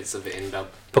snippets of it in dub.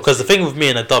 Because the thing with me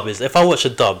in a dub is, if I watch a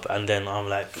dub and then I'm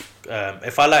like,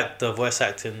 if I like the voice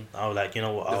acting, I'll like, you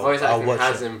know what, I'll watch it.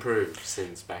 Has improved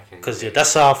since back in. Because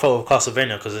that's how I felt with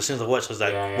Castlevania. Because as soon as I watched, I was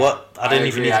like, what? I didn't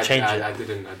even need to change it. I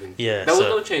didn't. Yeah. There was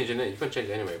no change in it. You couldn't change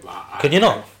it anyway. But could you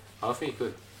not? I think you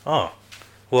could. Oh.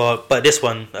 Well, but this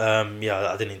one,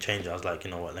 I didn't change it. I was like,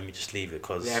 you know what, let me just leave it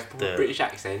because the British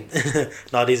accent.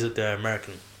 No, these are the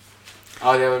American.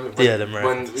 Oh, the American.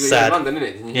 When we were in London,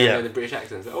 innit? And you hear the British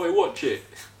accents. Oh, wait, watch it.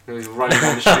 He was running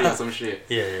down the street or some shit.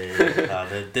 Yeah.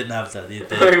 They didn't have that. They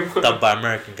dubbed by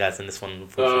American guys in this one.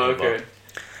 Unfortunately. Okay.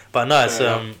 But no,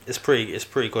 it's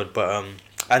pretty good. But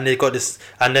and they got this,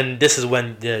 and then this is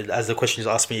when as the question is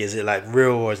asked me, is it like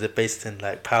real or is it based in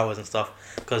like powers and stuff?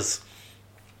 Because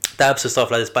that episode stuff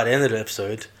like this. By the end of the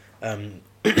episode,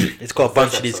 it's got a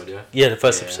bunch of these. The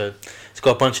first episode. It's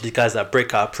got a bunch of these guys that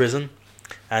break out of prison,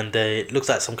 and it looks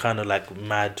like some kind of like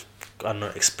mad, I don't know,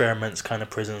 experiments kind of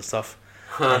prison and stuff.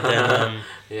 And then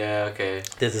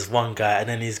there's this one guy, and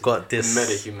then he's got this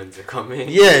metahumans are coming.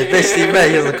 Yeah, basically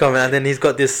metahumans are coming, and then he's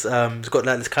got this he's got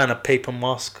like this kind of paper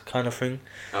mask kind of thing.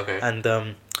 Okay.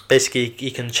 And basically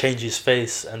he can change his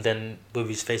face, and then with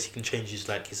his face he can change his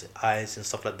like his eyes and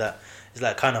stuff like that. It's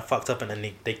like kind of fucked up, and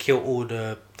then they kill all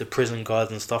the prison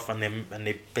guards and stuff, and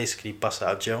they basically bust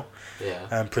out of jail. Yeah.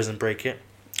 And prison break it.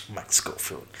 Max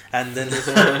Schofield. And then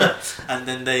and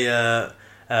then they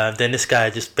then this guy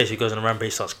just basically goes on a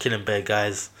rampage, starts killing bad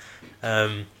guys,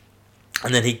 and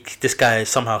then this guy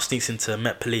somehow sneaks into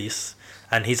Met Police,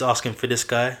 and he's asking for this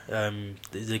guy.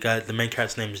 The main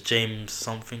character's name is James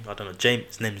something. I don't know.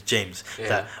 His name is James. Yeah.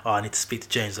 He's like, I need to speak to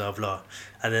James. Blah blah.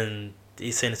 And then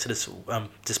he's saying it to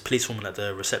this policewoman at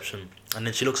the reception, and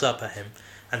then she looks up at him,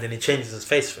 and then he changes his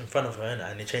face in front of her,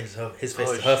 and he changes his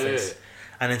face to her face.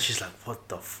 And then she's like, what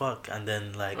the fuck? And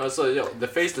then like... Oh, so the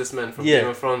faceless man from Game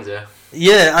of Thrones, yeah?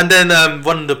 Yeah, and then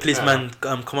one of the policemen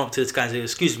come up to this guy and say,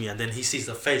 excuse me, and then he sees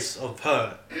the face of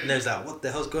her, and he's like, what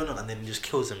the hell's going on? And then he just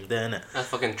kills him there, innit? That's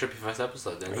fucking trippy first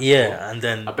episode then. Yeah, cool. And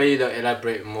then... I bet you don't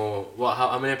elaborate more.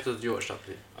 How many episodes do you watch up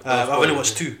to? I've only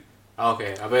watched 2. Oh,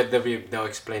 okay, I bet they'll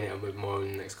explain it a bit more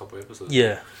in the next couple of episodes.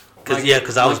 Yeah,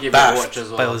 because I was baffed,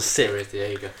 but it was sick.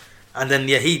 There you go. And then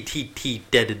he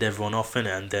deaded everyone off in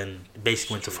it, and then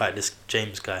basically went to fight this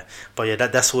James guy. But yeah,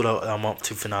 that's all I'm up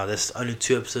to for now. There's only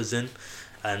 2 episodes in,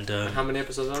 and how many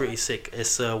episodes are pretty sick.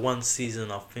 It's one season.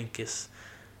 I think it's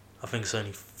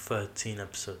only 13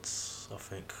 episodes. I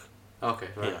think. Okay.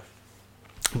 Right. Yeah.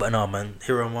 But no, man,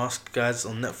 Hero Mask, guys,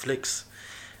 on Netflix.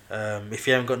 If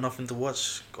you haven't got nothing to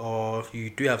watch, or if you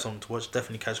do have something to watch,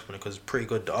 definitely catch up on it because it's pretty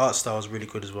good. The art style is really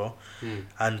good as well.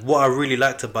 And what I really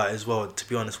liked about it as well, to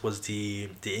be honest, was the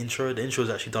intro. The intro is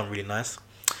actually done really nice.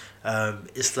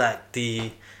 It's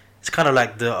kind of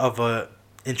like the other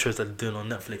intros that they're doing on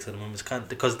Netflix at the moment. It's kind of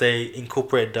because they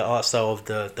incorporate the art style of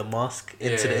the mask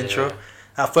into the intro.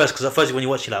 Yeah. At first when you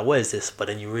watch, you're like, what is this? But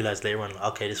then you realize later on,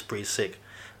 okay, this is pretty sick.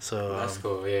 So that's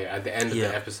cool. Yeah, at the end of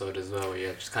the episode as well,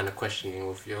 just kind of questioning.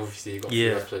 Obviously, you got a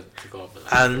few episodes to go, but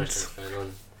like, and what's going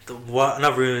on.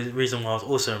 Another reason why I was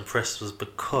also impressed was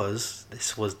because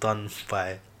this was done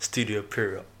by Studio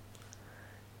Pierrot,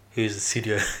 who's the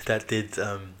studio that did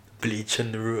Bleach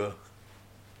and Naruto.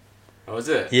 Oh, was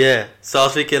it? Yeah, so I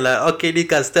was thinking like, okay, these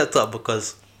guys stepped up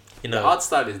because, you know, the art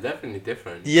style is definitely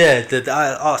different. Yeah, the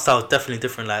art style is definitely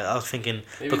different. Like I was thinking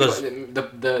Maybe because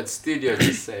the studio is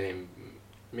the same.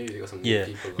 Maybe they got some new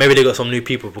people. Maybe they got some new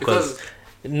people because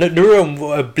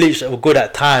Naruto and Bleach were good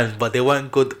at times, but they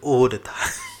weren't good all the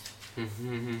time.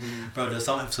 Bro, there's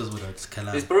some episodes where they just kill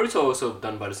out. Is Boruto also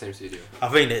done by the same studio? I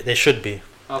think they should be.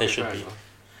 Okay, they should be. Enough.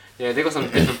 Yeah, they got some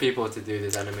different people to do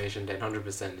this animation. Then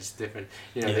 100% it's different.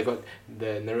 You know, they got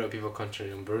the Naruto people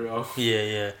concentrating on Boruto.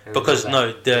 Yeah. Because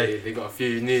they got a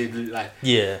few new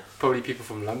probably people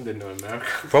from London or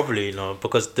America. Probably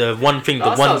because the one thing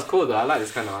art style's cool though. I like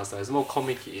this kind of art style. It's more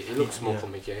comic-y. It looks more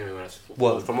comic-y anyway.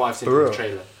 From what I've seen in the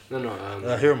trailer.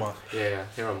 No. Hero Mask. Yeah,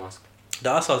 Hero Mask.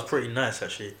 The art style's pretty nice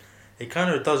actually. It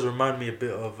kind of does remind me a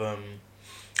bit of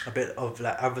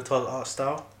like Avatar's art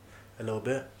style, a little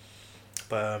bit,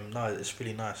 but no, it's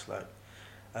really nice. Like,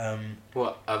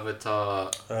 what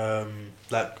Avatar? Legend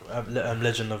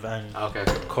of Aang,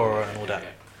 Korra, and all that.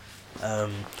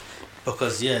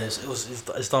 Because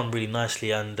it's done really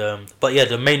nicely, and but yeah,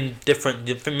 the main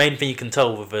thing you can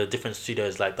tell with a different studio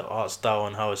is like the art style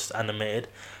and how it's animated.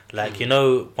 Like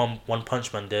One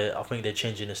Punch Man, I think they're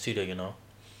changing the studio,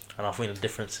 and I think the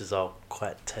differences are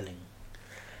quite telling.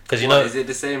 Because is it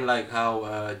the same like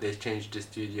how they changed the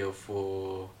studio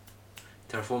for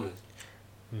Terraformers?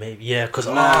 Maybe because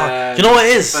you know what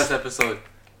it is? First episode.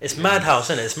 It's Madhouse,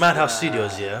 isn't it? It's Madhouse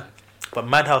Studios, yeah. But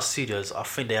Madhouse Studios, I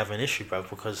think they have an issue, bro,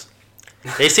 because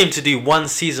they seem to do one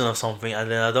season or something,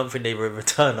 and then I don't think they will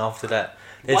return after that.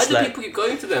 Why do people keep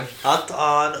going to them?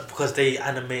 Because they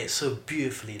animate so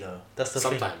beautifully, though. That's the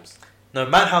thing. Sometimes. No,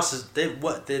 Madhouse they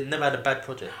never had a bad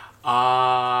project. They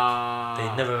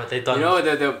done.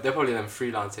 They're probably them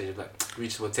freelancers like we'll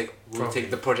take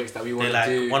the projects that we want to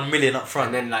do. 1 million up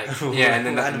front, and then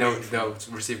they'll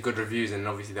receive good reviews, and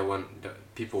obviously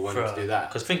people want to do that.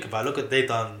 Because think about it, look what they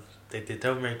done. They did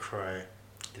Devil May Cry,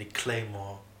 they did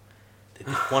Claymore, they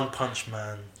did One Punch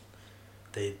Man,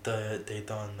 they done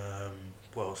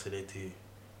what else did they do?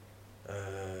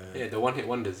 The one hit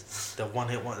wonders. The one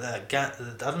hit one. I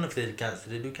don't know if they did Gantz.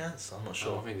 Did they do Gantz? I'm not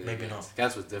sure. Maybe not.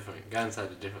 Gantz was different. Gantz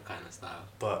had a different kind of style.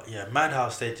 But yeah,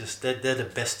 Madhouse. They're the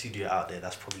best studio out there.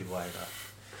 That's probably why.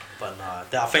 But nah,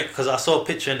 I think because I saw a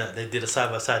picture in it. They did a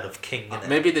side by side of King.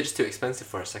 Maybe they're just too expensive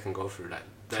for a second go through. Like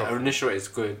the initial rate is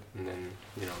good, and then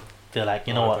they're like,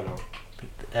 you know what?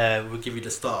 We'll give you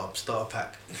the starter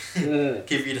pack.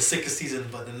 Give you the second season,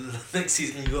 but the next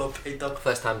season you gotta pay double.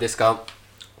 First time discount.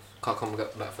 Can't come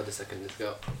back for the second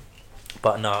discount.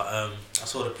 But no, I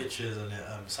saw the pictures and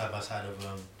side by side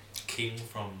of King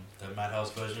from the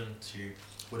Madhouse version to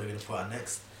what they're gonna put out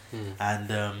next, and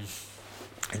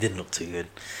it didn't look too good.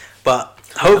 But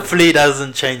hopefully it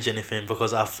doesn't change anything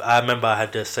because I remember I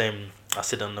had the same. I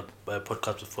said on the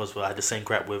podcast before as well. I had the same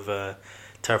crap with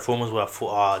Terraformers where I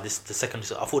thought I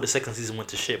thought the second season went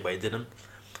to shit, but it didn't.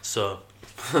 So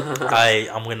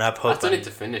I'm gonna have hope. I still need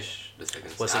to finish the second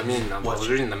season. I was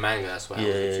reading the manga, that's why I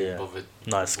was bothered.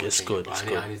 No, it's good.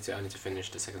 I need to finish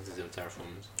the second season of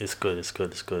Terraformers. It's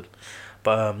good.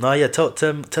 But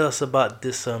tell us about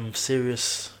this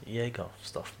Sirius Jaeger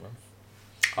stuff, man.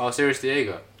 Oh, Sirius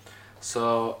Jaeger.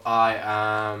 So I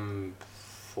am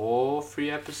 3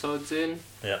 episodes in.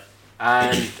 Yeah.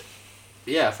 And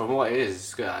yeah, from what it is,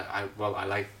 it's good. I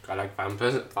like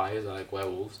vampires. I like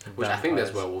werewolves, which I think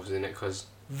there's werewolves in it because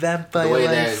vampire the way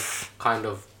they're kind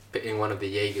of pitting one of the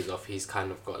Jaegers off, he's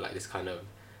kind of got like this kind of.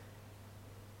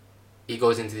 He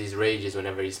goes into these rages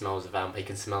whenever he smells a vampire. He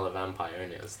can smell a vampire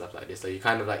in it and stuff like this. So you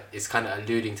kind of like it's kind of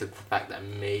alluding to the fact that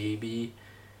maybe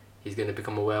he's gonna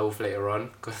become a werewolf later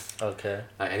on. Okay.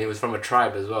 And he was from a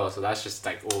tribe as well, so that's just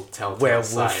like all telltale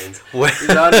signs.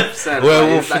 100%.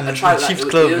 Werewolf like in sheep's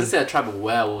clothing. He doesn't say a tribe of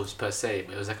werewolves per se,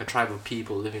 but it was like a tribe of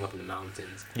people living up in the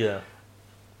mountains. Yeah.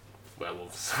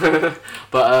 Werewolves.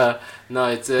 But no,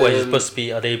 it's. What he's supposed to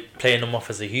be? Are they playing him off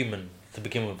as a human to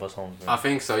begin with or something? I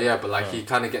think so, yeah. But like he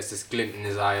kind of gets this glint in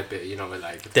his eye a bit, with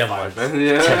like. Science.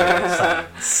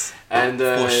 And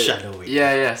foreshadowing.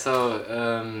 Yeah.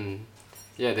 So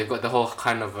yeah, they've got the whole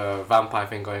kind of vampire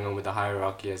thing going on with the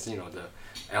hierarchy, as the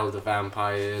elder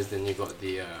vampires. Then you got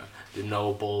the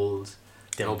nobles.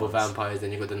 Noble vampires, then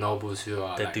you got the nobles who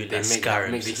are make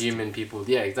the human people.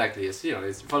 Yeah, exactly. It's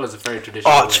it follows a very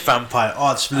traditional vampire,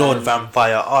 arch lord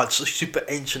vampire, arch super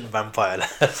ancient vampire.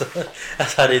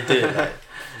 That's how they do it.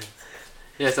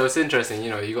 Yeah, so it's interesting.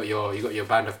 You got your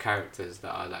band of characters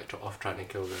that are like off trying to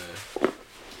kill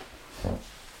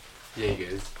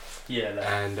Jaegers. Yeah, like,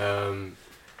 And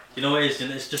you know what it is?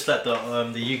 It's just like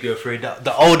the Yu-Gi-Oh! Theory.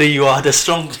 The older you are, the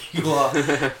stronger you are.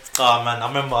 Oh man, I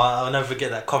remember. I'll never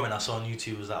forget that comment I saw on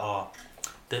YouTube. It was like, oh,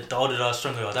 the older you are, the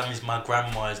stronger you are. That means my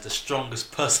grandma is the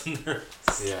strongest person there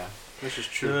is. yeah, which is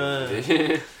true.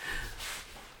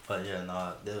 But yeah,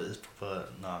 no, it's proper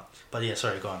no. But yeah,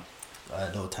 sorry, go on.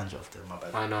 No tangent off there, my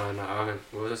bad. I know.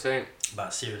 What was I saying?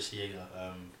 About Sirius Jaeger.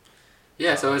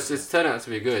 Yeah, so it's turned out to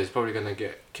be good. It's probably gonna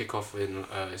kick off in.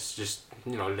 It's just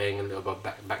laying a little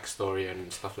bit backstory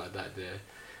and stuff like that. There,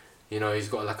 he's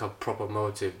got like a proper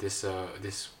motive. This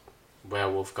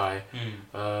werewolf guy.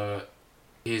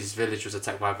 His village was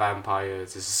attacked by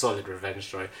vampires. It's a solid revenge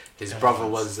story. His brother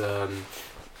was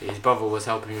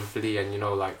helping him flee, and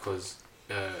cause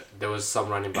there was some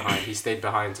running behind. He stayed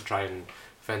behind to try and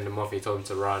fend him off. He told him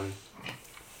to run.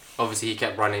 Obviously, he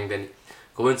kept running. Then,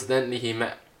 coincidentally, he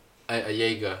met a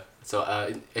Jaeger. So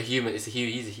a human. He's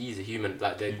a human.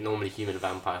 Like they're normally human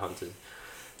vampire hunters.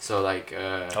 So like.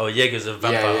 Jaeger's a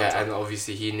vampire hunter. Yeah, and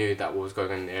obviously he knew that what was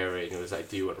going on in the area, and he was like,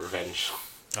 "Do you want revenge?"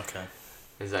 Okay.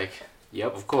 He's like,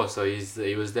 "Yep, of course." So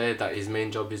he was there. That his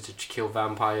main job is to kill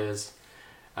vampires,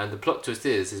 and the plot twist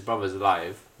is his brother's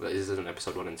alive. But this is in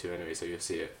episode 1 and 2 anyway, so you'll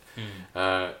see it.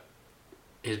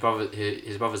 His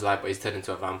brother's alive, but he's turned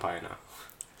into a vampire now.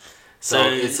 So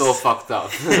it's all fucked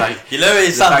up. Like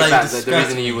it sounds like the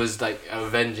reason he was like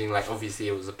avenging, like obviously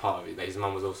it was a part of it. Like his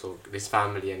mum was also, his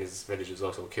family and his village was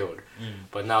also killed.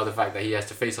 But now the fact that he has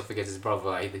to face off against his brother,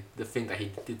 like the thing that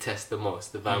he detests the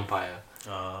most, the vampire.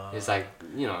 It's like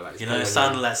like it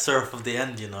sounded like Seraph of the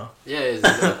End, Yeah,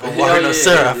 it's Warren of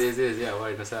Seraph. It is, yeah,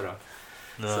 Warren of Seraph.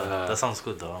 No, So, that sounds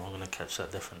good though. I'm gonna catch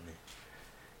that definitely.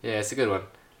 Yeah, it's a good one.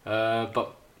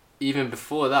 But even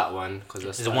before that one,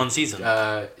 because is it one season?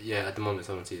 Yeah, at the moment it's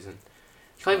one season.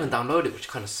 You can't even download it, which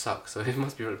kind of sucks. So it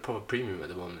must be a proper premium at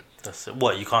the moment. That's it.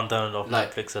 What, you can't download off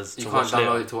like, Netflix as you to can't watch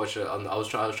download later? it to watch it. I was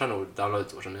trying to download it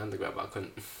to watch on the underground, but I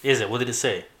couldn't. Is it? What did it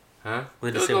say? Huh?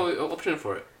 What did There it was say? no option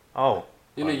for it. Oh.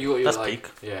 You know, you that's like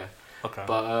peak. yeah. Okay.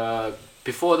 But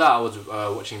before that, I was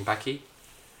watching Baki.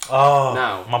 Oh.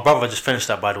 Now my brother just finished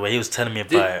that, by the way. He was telling me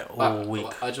about it all week.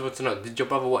 I just want to know, did your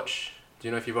brother watch? Do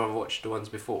you know if your brother watched the ones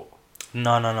before?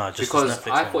 No. Just because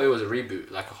Netflix I one. thought it was a reboot,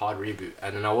 like a hard reboot,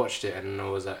 and then I watched it, and I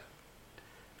was like,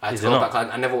 I had Is to it go not?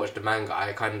 back. I never watched the manga.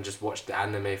 I kind of just watched the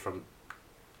anime from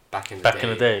back in the Back in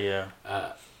the day,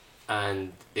 yeah.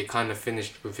 And it kind of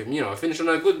finished with him. It finished on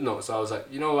a good note. So I was like,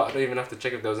 you know what? I don't even have to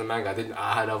check if there was a manga.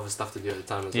 I had other stuff to do at the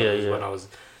time as well. Yeah, It was yeah. when I was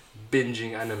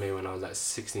binging anime when I was like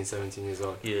 16, 17 years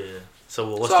old. Yeah.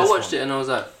 So what's So this I watched one? it and I was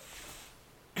like,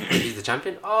 he's the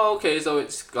champion. Oh, okay. So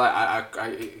it's like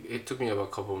it took me about a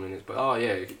couple of minutes, but oh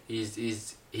yeah, he's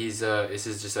this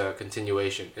is just a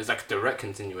continuation. It's like a direct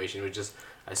continuation, which just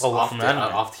from the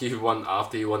anime? after you won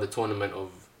the tournament of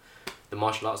the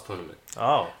martial arts tournament.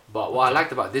 Oh. But what I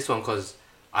liked about this one, because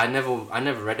I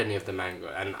never read any of the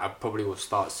manga, and I probably will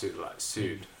start soon.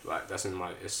 Like that's in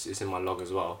my it's in my log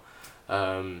as well.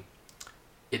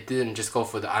 It didn't just go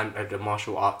for the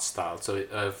martial arts style. So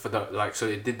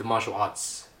it did the martial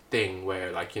arts thing where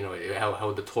it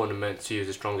held the tournament to use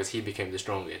the strongest. He became the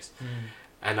strongest,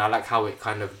 and I like how it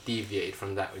kind of deviated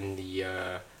from that in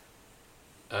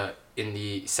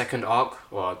the second arc,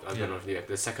 or I don't know if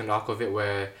the second arc of it,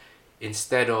 where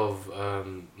instead of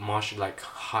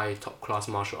high top class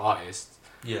martial artists,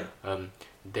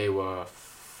 they were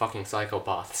fucking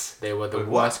psychopaths. They were the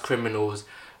worst criminals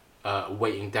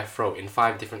waiting death row in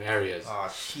 5 different areas. Oh,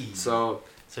 jeez. So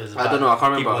it's I don't know. I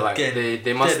can't people remember. Like getting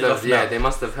they must dead have off now. they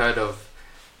must have heard of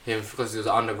him because it was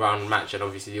an underground match, and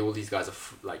obviously all these guys are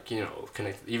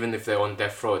connected. Even if they're on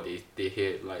death row, they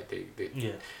hear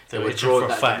they were drawn.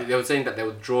 They were saying that they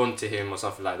were drawn to him or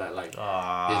something like that. Like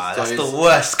that's the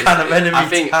worst kind of enemy.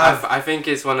 I think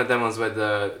it's one of them ones where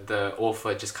the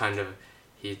author just kind of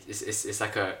it's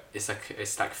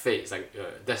like fate. It's like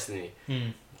destiny.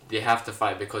 They have to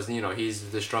fight because he's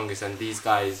the strongest, and these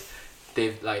guys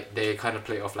they kind of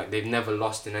play off like they've never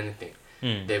lost in anything.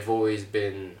 They've always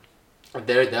been.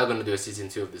 They're gonna do a season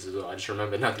 2 of this as well. I just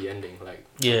remember not the ending. Like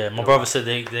my brother said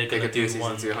they're gonna do do season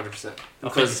one. 2 100%. I think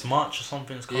Because it's March or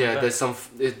something. It's coming yeah, back. there's some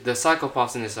the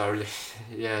psychopaths in this are really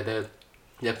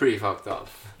they're pretty fucked up.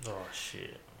 Oh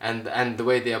shit. And the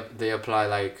way they apply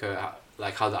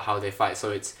like how they fight.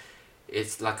 So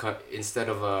it's like instead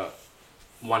of a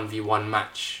 1v1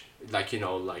 match,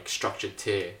 like structured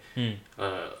tier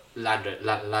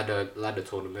ladder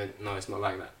tournament. No, it's not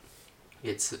like that.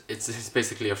 It's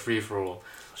basically a free for all.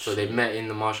 So they met in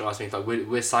the martial arts things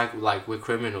like we're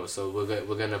criminals, so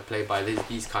we're gonna play by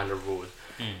these kind of rules.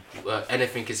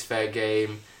 Anything is fair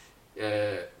game.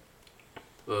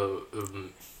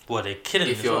 What, they're killing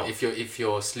if as you're well? if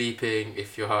you're sleeping,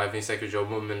 if you're having sex with your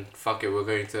woman, fuck it, we're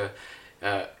going to.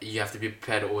 You have to be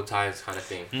prepared at all times, kind of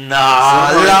thing. Nah,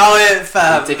 So, allow it,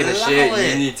 fam. You're taking a Allow shit,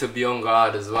 it. you need to be on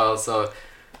guard as well. So,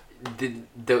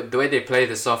 the way they play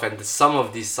this off, and some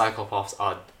of these psychopaths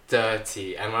are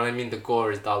dirty. And when I mean the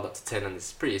gore is dialed up to 10, and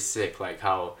it's pretty sick. Like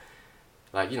how,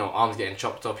 like, you know, arms getting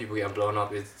chopped off, people getting blown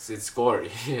up. It's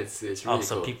gory. it's really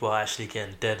so cool. people are actually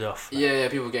getting dead off. Yeah,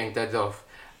 people getting dead off.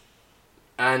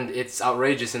 And it's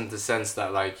outrageous in the sense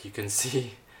that, like, you can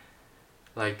see,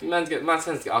 like, man's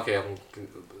hands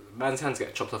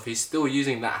get chopped off. He's still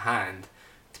using that hand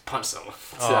to punch someone.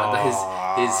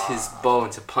 his bone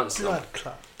to punch someone.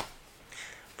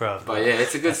 Bro, But yeah,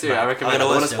 it's a good series. I recommend. I gonna don't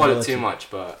want watch to it, spoil I'm it too watching.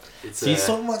 much, but it's See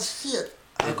so much shit.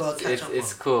 I gotta catch up.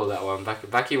 it's cool, that one.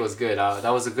 Baki was good. That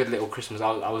was a good little Christmas.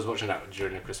 I was watching that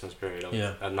during the Christmas period.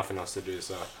 I had nothing else to do,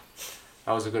 so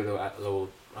that was a good little.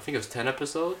 I think it was 10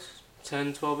 episodes.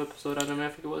 10, 12 episode anime, I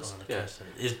think it was. Yeah.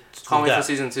 Can't wait for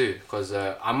season 2, because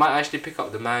I might actually pick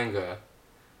up the manga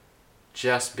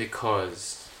just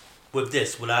because. With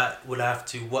this, will I have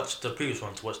to watch the previous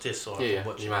one to watch this, or Yeah,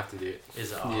 watch you might have to do it.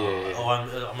 Is it? Yeah. Oh, I'm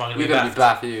not gonna You're be gonna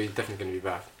back. be bath. You're definitely gonna be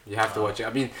bath. You have to watch it.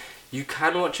 I mean, you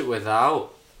can watch it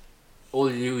without.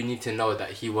 All you need to know that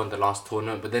he won the last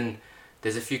tournament, but then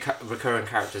there's a few recurring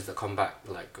characters that come back,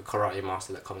 like a karate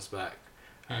master that comes back,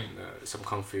 and some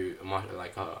kung fu,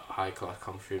 like a high class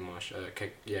kung fu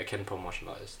kenpo martial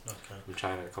artist from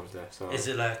China that comes there. So is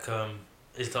it like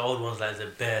is the old ones like the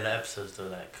bare episodes though,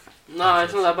 like? No,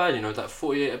 it's not that bad. You know, it's like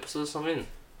 48 episodes or something.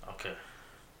 Okay.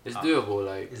 It's doable.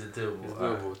 Like is it doable? It's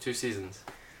doable. 2 seasons.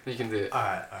 You can do it.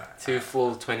 Alright. 2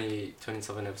 full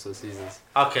 27 episode seasons.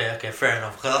 Okay, fair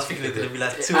enough. Because I was thinking it's gonna be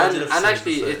like 200 episodes. And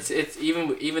actually, it's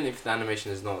even if the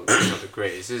animation is not the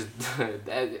greatest, it's just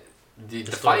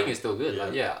the fighting is still good.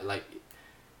 Like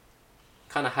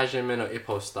kind of Hajime no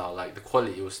Ippo style. Like the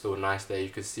quality was still nice there. You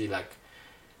could see like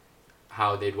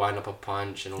how they'd wind up a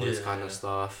punch and all this kind of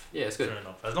stuff. Yeah, it's good. Fair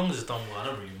enough. As long as it's done well, I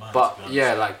don't really mind. But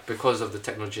yeah, like because of the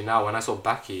technology now, when I saw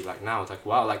Baki, like now, it's like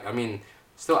wow, like I mean,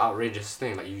 still outrageous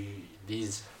thing. Like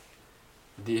these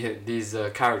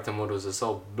character models are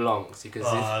so blonks. You can see.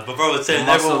 But bro, it's saying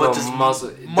muscle everyone on just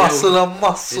muscle.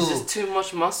 muscle. It's just too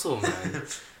much muscle, man.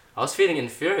 I was feeling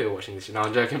inferior watching this shit. No,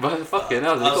 I'm joking, but fucking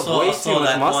hell, they got way too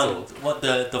much muscle. What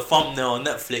the thumbnail on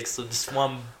Netflix? So just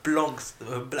one blonks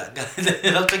black guy.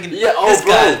 And I'm thinking, Yeah, this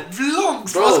bro. guy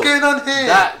blonks. Bro, What's going on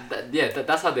here?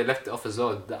 That's how they left it off as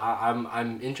well.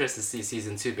 I'm interested to see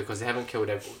season 2 because they haven't killed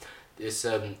everyone.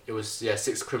 It was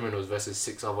 6 criminals versus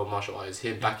 6 other martial artists.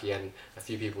 Him, Baki, and a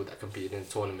few people that competed in the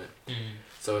tournament.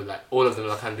 So like all of them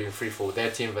are kind of doing free fall.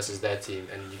 Their team versus their team,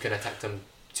 and you can attack them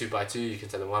 2 by 2. You can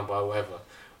tell them 1 by whatever.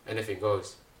 Anything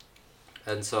goes.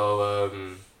 And so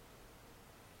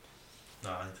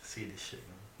No, I need to see this shit,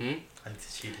 man. I need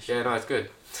to see this shit. yeah, no, it's good.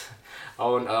 I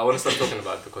want to stop talking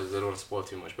about it because I don't want to spoil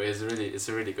too much. But it's a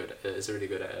really good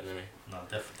anime. No,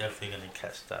 definitely gonna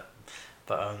catch that.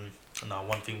 But no,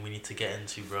 one thing we need to get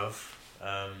into, bruv.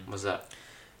 What's that?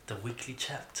 The weekly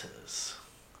chapters.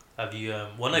 Have you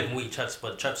not even weekly chapters,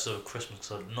 but chapters of Christmas.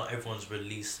 So not everyone's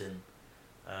releasing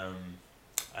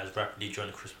as rapidly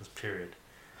during the Christmas period.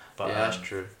 But yeah, that's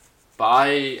true. But I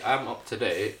am up to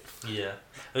date. Yeah.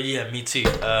 Oh yeah, me too.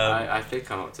 I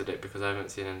think I'm up to date because I haven't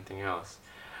seen anything else.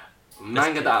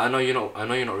 Manga that I know you're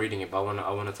not reading it, but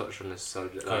I wanna touch on this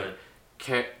subject. Like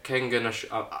Kengan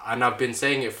and I've been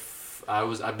saying it.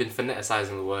 I've been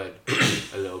phoneticizing the word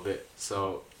a little bit.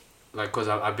 So, like, cause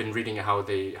I've been reading how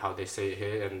they say it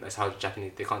here, and that's how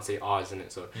Japanese they can't say R's in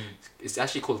it. So it's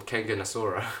actually called Kengan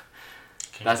Asura.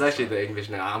 That's actually the English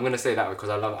name. I'm gonna say that because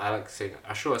I like saying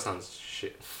Ashura sounds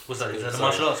shit. What's that? Is that the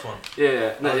martial arts one?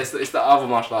 Yeah. No, it's the other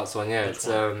martial arts one. Yeah, Which it's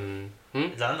one?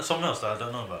 Is that something else that I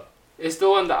don't know about? It's the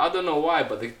one that I don't know why,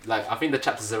 but I think the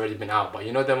chapter's already been out. But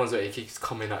you know them ones where it keeps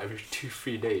coming out every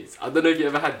 2-3 days. I don't know if you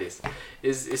ever had this.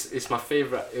 It's my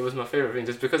favorite. It was my favorite thing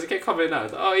just because it kept coming out.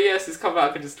 It's like, oh yes, it's coming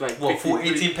out. I can just like. What?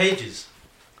 18 pages.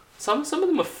 Some of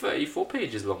them are 34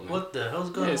 pages long. Man. What the hell's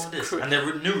going on with this? And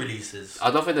they're new releases. I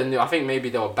don't think they're new. I think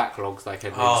maybe there were backlogs like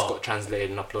and they just got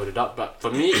translated and uploaded up. But for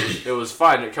me, it was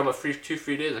fine. It came out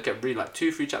 2-3 days. I kept reading like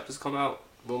 2-3 chapters come out.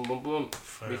 Boom, boom, boom.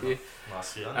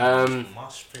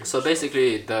 So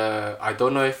basically, I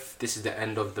don't know if this is the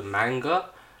end of the manga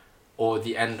or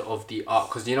the end of the arc,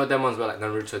 because you know them ones were like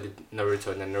Naruto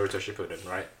and then Naruto Shippuden,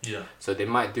 right? Yeah. So they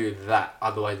might do that.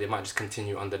 Otherwise, they might just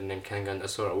continue under the name Kengan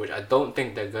Asura, which I don't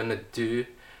think they're gonna do.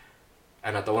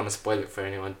 And I don't want to spoil it for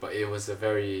anyone, but it was a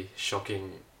very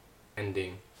shocking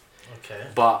ending. Okay.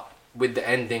 But with the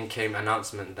ending came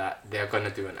announcement that they're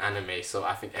gonna do an anime. So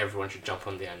I think everyone should jump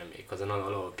on the anime because I know a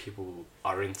lot of people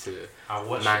are into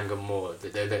manga more.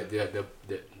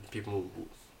 The people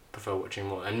prefer watching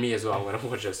more, and me as well. I'm gonna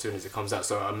watch it as soon as it comes out.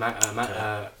 So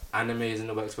anime is in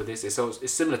the works for this.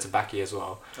 It's similar to Baki as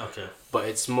well. Okay. But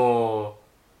it's more.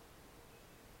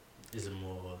 Is it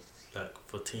more like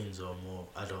for teens or more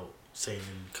adult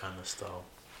seinen kind of style,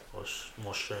 or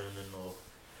more shonen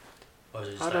or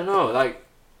is it I don't know. Like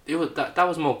it was that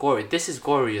was more gory. This is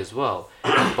gory as well,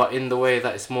 but in the way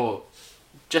that it's more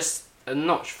just a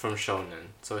notch from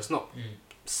shonen. So it's not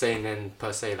seinen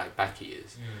per se like Baki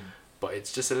is. But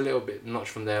it's just a little bit notch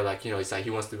from there, like, you know, it's like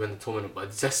he wants to win the tournament, but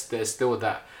it's just there's still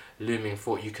that looming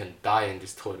thought you can die in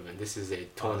this tournament. This is a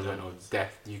tournament of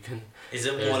death. You can. Is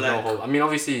it more like? I mean,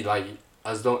 obviously, like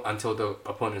until the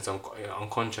opponent's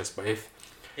unconscious, but if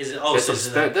is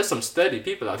it? There's some sturdy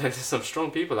people out there. There's some strong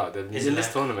people out there in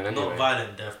this tournament. Anyway. Not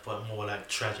violent death, but more like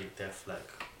tragic death,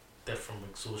 like death from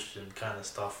exhaustion kind of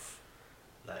stuff.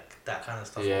 Like that kind of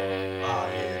stuff.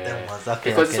 Them ones. Okay,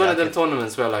 because it's one of them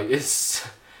tournaments where like it's.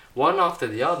 One after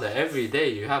the other, every day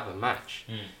you have a match.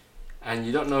 And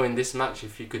you don't know in this match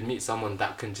if you could meet someone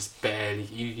that can just barely,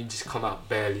 you can just come out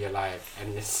barely alive.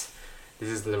 And this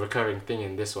is the recurring thing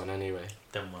in this one anyway.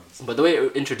 Them ones. But the way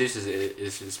it introduces it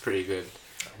is pretty good.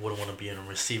 I wouldn't want to be on the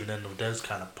receiving end of those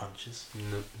kind of punches.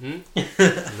 No.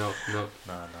 No.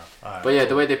 Alright, but yeah,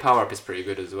 the way they power up is pretty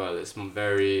good as well. It's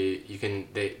very,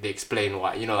 they explain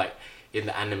why, you know, like, in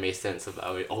the anime sense of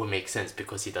it makes sense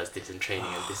because he does this in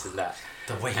training and this and that.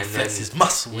 The way he flexes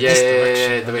muscle in this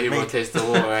direction. Yeah, the way he rotates the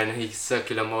water and he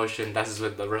circular motion. That is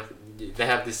what they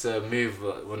have this move.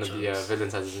 One of the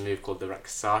villains has this move called the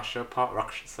Rakshasha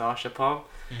Palm.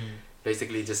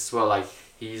 Basically, just like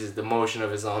he uses the motion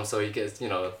of his arm, so he gets, you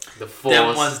know, the force.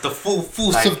 Them ones, the full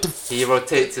force like, of the. He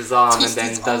rotates his arm and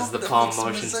then does the palm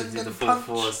motion to do the full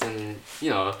force, and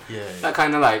you know, that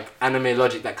kind of like anime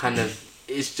logic. That kind of.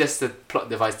 It's just a plot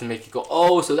device to make you go,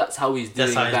 oh, so that's how he's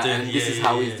doing that, and this is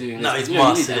how he's doing no, this. He's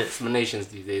you need explanations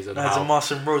these days of how. He's a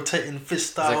master rotating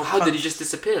fist style. It's like, how did he just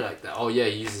disappear like that? Oh yeah,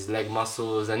 he uses leg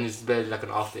muscles, and it's barely like an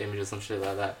after image or some shit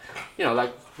like that. You know,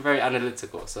 like very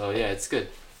analytical. So yeah, it's good.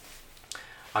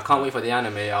 I can't wait for the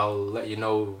anime. I'll let you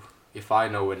know if I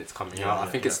know when it's coming out. I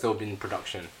think it's still been in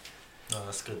production. No,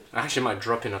 that's good. I actually might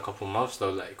drop in a couple months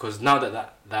though, like, because now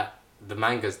that the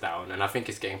manga's down, and I think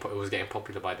it was getting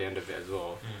popular by the end of it as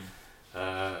well.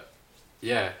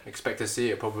 Yeah, expect to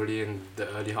see it probably in the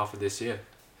early half of this year.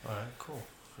 Alright, cool.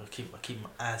 I'll keep my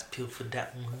eyes peeled for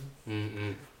that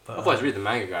one. But otherwise, read the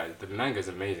manga, guys. The manga's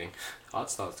amazing. Art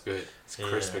style's good. It's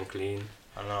crisp and clean.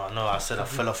 I know. I said I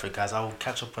fell off it, guys. I will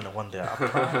catch up on it one day. I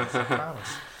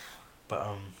promise. But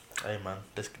hey man,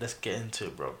 let's get into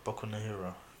it, bro. Boku no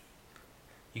Hero.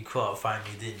 You caught up finally,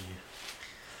 didn't you?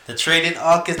 The training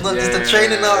arc is not just a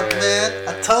training arc, man.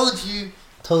 I told you.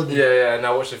 Yeah, and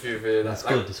I watched a few videos. That's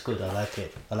good, it's good. I like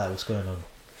it. I like what's going on.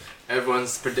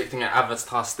 Everyone's predicting an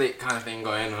Avatar state kind of thing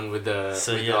going on with our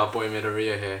boy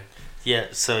Midoriya here. Yeah,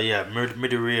 so yeah,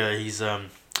 Midoriya, he's I'm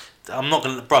not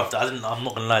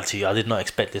gonna lie to you. I did not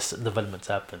expect this development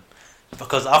to happen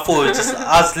because I thought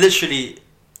I was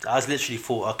literally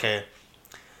thought, okay,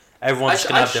 everyone's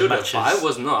gonna have their matches. But I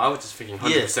was not. I was just thinking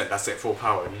 100% that's it, full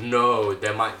power. No,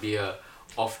 there might be a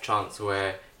off chance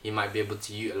where he might be able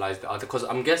to utilize the other, because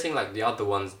I'm guessing like the other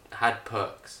ones had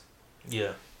perks.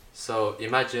 Yeah. So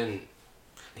imagine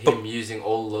him using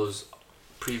all those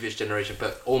previous generation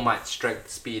perks, all might, strength,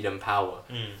 speed, and power,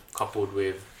 coupled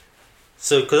with.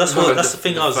 So, because that's the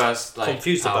thing I was first,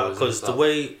 confused about, because the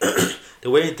way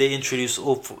they introduced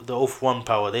all for one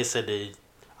power, they said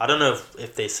I don't know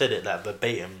if they said it like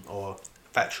verbatim or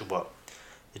factual, but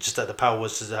it's just that the power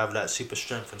was to have like super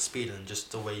strength and speed and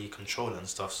just the way you control it and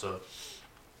stuff. So,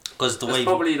 because that's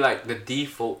probably like the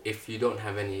default if you don't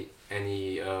have any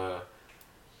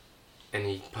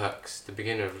perks to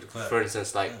begin with. For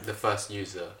instance, like the first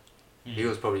user, he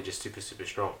was probably just super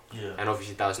strong. Yeah. And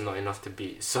obviously that was not enough to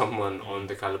beat someone on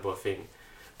the caliber thing,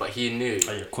 but he knew.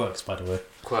 Oh yeah, quirks, by the way.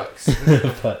 Quirks.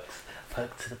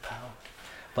 Perk to the power.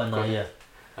 But no, yeah.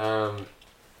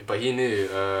 But he knew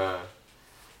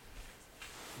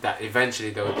that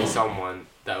eventually there would be someone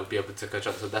that would be able to catch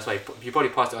up. So that's why he probably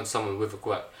passed it on to someone with a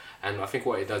quirk. And I think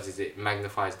what it does is it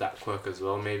magnifies that quirk as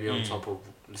well, maybe on top of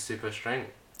the super strength.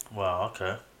 Wow,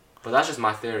 okay. But that's just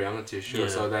my theory, I'm not too sure. Yeah.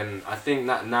 So then I think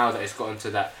that now that it's gotten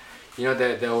to that, you know,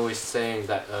 they're always saying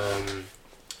that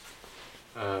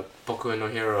Boku no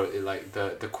Hero, like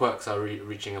the quirks are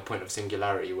reaching a point of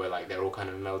singularity where like they're all kind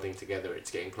of melding together.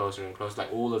 It's getting closer and closer.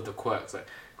 Like all of the quirks, like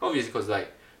obviously because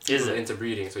like people are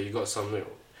interbreeding, so you got some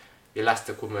little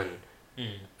Elastic Woman,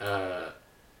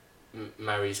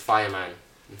 marries Fireman.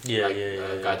 Yeah, like,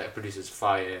 a guy that produces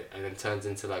fire and then turns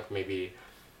into like maybe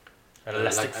an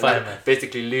elastic fireman.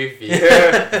 Basically Luffy.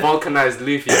 Vulcanized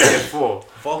Luffy in 4.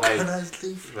 Vulcanized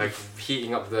Luffy. Like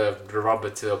heating up the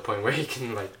rubber to a point where he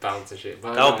can like bounce and shit.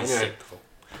 But that would be sick though.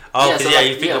 Oh, because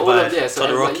you think about it. So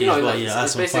Todoroki as well.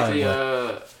 It's basically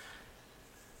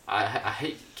I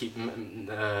hate keep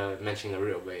mentioning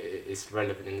Naruto, but it's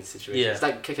relevant in this situation. Yeah. It's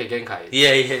like Kekkei Genkai. Yeah,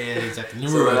 exactly.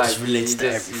 Naruto like, just relates to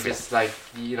everything. You just like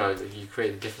you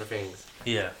create different things.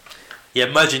 Yeah,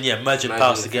 merging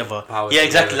powers together.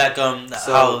 Exactly. Like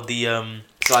so, how the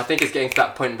So I think it's getting to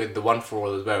that point with the One for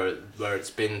All where it's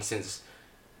been since.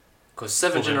 Because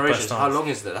 7 generations, how long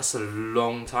is that? That's a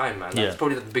long time, man. That's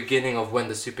probably the beginning of when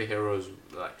the superheroes,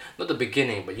 like not the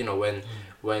beginning, but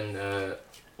when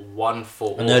One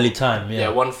for All. An early time, yeah. Yeah,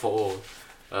 One for All,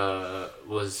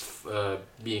 was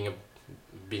being a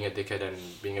dickhead and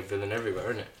being a villain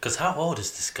everywhere, isn't it? Because how old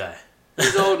is this guy?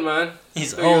 He's old, man.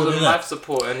 He's old. He's on life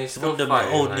support and he's still one of them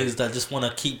fighting. Old niggas that just want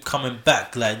to keep coming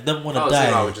back, like don't want to die.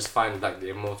 die. I would just find like the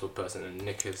immortal person and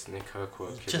nick her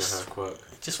quirk, her quirk.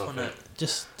 Just wanna,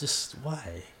 just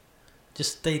why?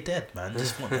 Just stay dead, man.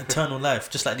 Just want eternal life,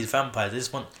 just like these vampires. They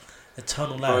just want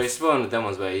eternal life. Bro, he's one of them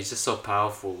ones where he's just so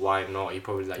powerful. Why not? He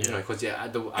probably like because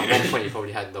at one point he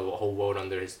probably had the whole world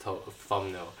under his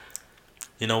thumbnail.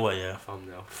 You know what? Yeah.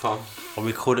 Thumbnail. Are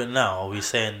we calling it now? Are we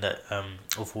saying that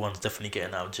All For One's definitely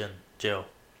getting out of jail?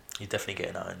 He's definitely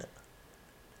getting out in it.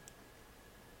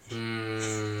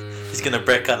 He's gonna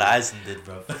break out like Aizen did,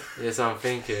 bro. Yes, I'm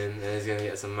thinking, and he's gonna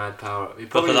get some mad power.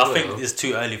 Because I think it's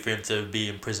too early for him to be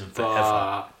in prison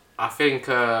forever. I think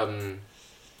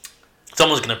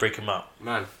someone's gonna break him out.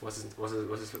 Man, what's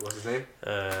his name?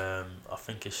 I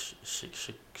think it's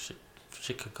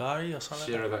Shikagari or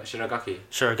something.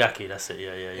 Shiragaki, that's it.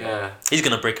 Yeah. He's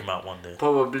gonna break him out one day.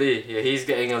 Probably. Yeah, he's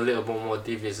getting a little bit more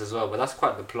devious as well. But that's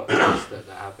quite the plot twist that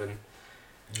happened.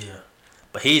 Yeah,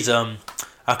 but he's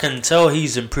I can tell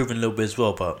he's improving a little bit as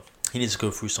well. But he needs to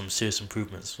go through some serious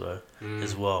improvements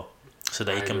as well, so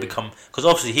that he can become. Because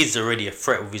obviously he's already a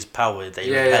threat with his power that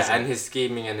he has. And his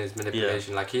scheming and his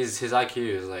manipulation. Like his IQ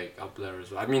is like up there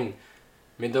as well. I mean,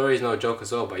 Midori's no joke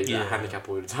as well, but he's a handicap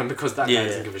all the time because that guy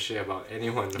doesn't give a shit about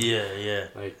anyone. Yeah.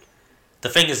 Like, the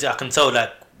thing is, I can tell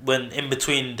that when in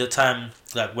between the time,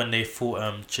 like when they fought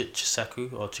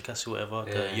Chisaku or Chikasu, whatever,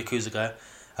 the Yakuza guy,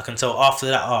 I can tell after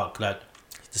that arc, like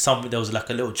there was like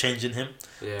a little change in him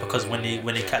because when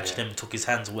they captured him, took his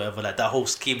hands or whatever, like that whole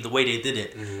scheme, the way they did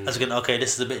it, I was going, okay,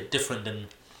 this is a bit different than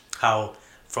how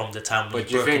from the time when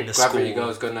he broke in the school. But do you think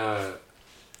Gravity Girl's gonna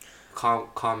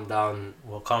calm down?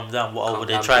 Well, calm down. What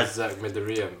they tried?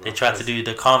 They tried to do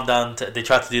the calm down. They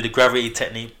tried to do the gravity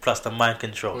technique plus the mind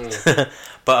control.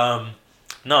 But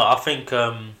no, I think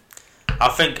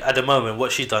at the moment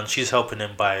what she's done, she's helping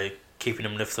him by keeping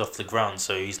him lifted off the ground,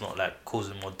 so he's not like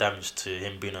causing more damage to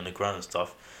him being on the ground and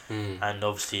stuff. And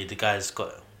obviously the guy's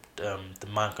got the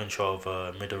mind control of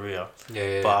Midoriya.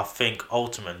 But I think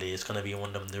ultimately it's gonna be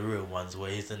one of them Naruto ones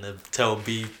where he's in the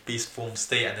beast form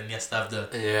state, and then he has to have the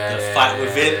fight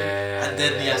with it, and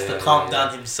then he has to calm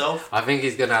down himself. I think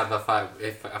he's gonna have a fight.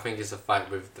 I think it's a fight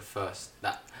with the first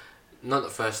not the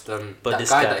first but that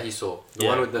guy that he saw, the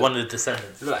one of the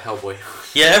descendants. He looks like Hellboy.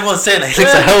 Yeah, everyone's saying that he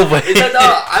looks like Hellboy.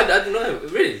 I don't know,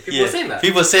 really. People are saying that.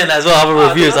 People are saying that as well. Other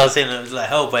reviewers are saying it was like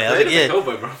Hellboy. I was like, like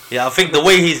Hellboy, bro. Yeah, I think the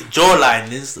way his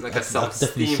jawline is like a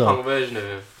steampunk version of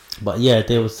him. But yeah,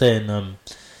 they were saying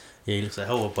he looks like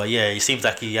Hellboy. But yeah, he seems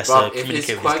like he has to communicate with his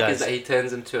guys. His quirk is that he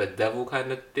turns into a devil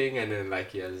kind of thing, and then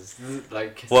like he has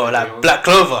like. What, like Black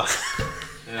Clover?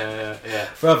 Yeah.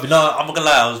 Bro, I'm not gonna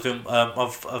lie. I was doing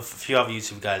of a few other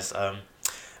YouTube guys.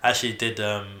 Actually did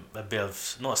a bit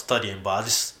of not studying, but I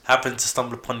just happened to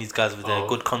stumble upon these guys with their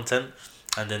good content,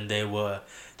 and then they were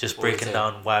just breaking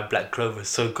down why Black Clover is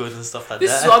so good and stuff like that.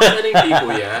 This is what I'm telling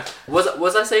people. Yeah,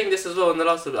 was I saying this as well in the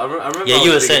last? I remember. Yeah,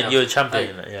 you were saying you were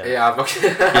championing it. Yeah, you're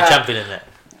championing it.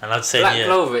 And I'd say Black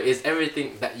Clover is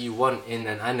everything that you want in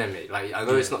an anime. Like I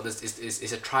know it's not this.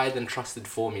 It's a tried and trusted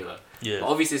formula. Yeah. But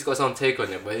obviously, it's got its own take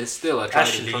on it, but it's still a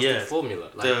tried and trusted formula.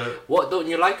 Like, what don't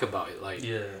you like about it? Like,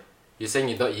 you're saying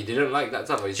you didn't like that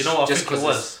stuff. You know what I think it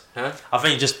was? Huh? I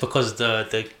think just because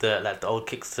the old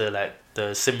kicks to like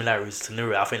the similarities to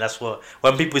Naruto. I think that's what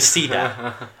when people see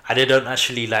that and they don't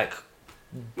actually like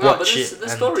watch it. The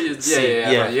story is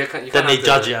you can't then they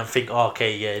judge it and think,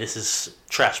 this is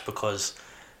trash because.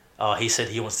 He said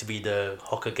he wants to be the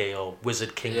Hokage or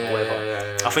Wizard King or whatever.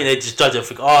 Yeah. I think they just judge it and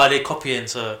think, they're copying,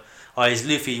 so oh, he's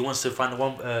Luffy. He wants to find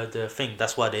the thing.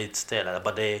 That's why they stay like that.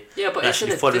 But they but it's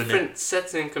in a different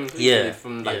setting completely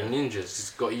from like ninjas.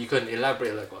 It's got you can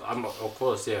elaborate like of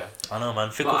course I know,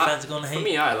 man. Fickle fans are gonna hate. For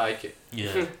me, I like it.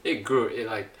 Yeah. It grew.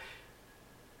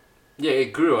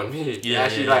 It grew on me. Yeah,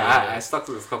 actually, I stuck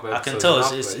with a couple of episodes. I can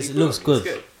tell it looks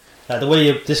good. Like the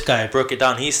way this guy broke it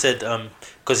down, he said,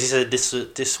 because he said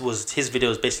this was his video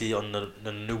was basically on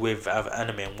the new wave of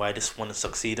anime and why this one is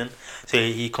succeeding. So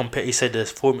he said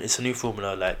it's a new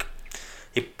formula. Like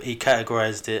he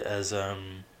categorized it as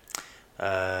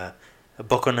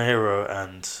Boku no Hero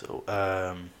and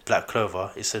Black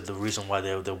Clover. He said the reason why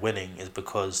they're winning is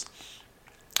because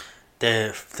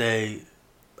they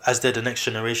as they're the next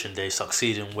generation, they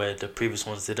succeed in where the previous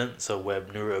ones didn't. So where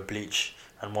Naruto, Bleach,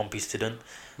 and One Piece didn't,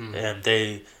 and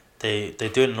they do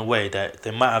it in a way that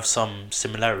they might have some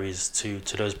similarities to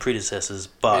those predecessors,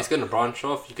 but it's gonna branch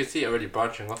off. You can see it already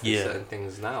branching off in certain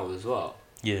things now as well.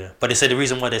 Yeah, but they say the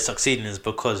reason why they're succeeding is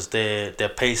because their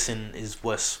pacing is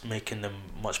what's making them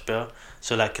much better.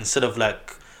 So like instead of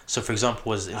like, so for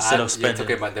example, instead of spending, you're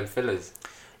talking about them fillers.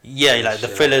 Yeah, like the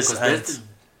fillers and.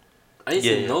 I used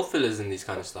to no fillers in these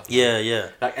kind of stuff.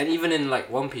 Yeah. Like, and even in like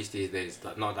One Piece these days,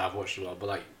 like not that I've watched a lot, but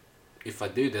like if I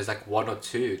do, there's like one or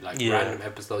two like random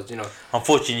episodes. You know.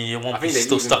 Unfortunately, One Piece is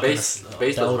still stuck based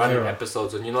those random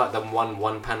episodes on like the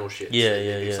one panel shit.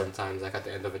 Yeah. Sometimes like at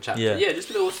the end of a chapter. Yeah,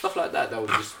 just little stuff like that would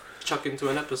just chuck into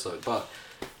an episode, but.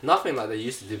 Nothing like they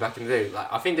used to do back in the day. Like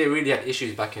I think they really had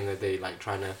issues back in the day, like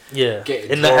trying to get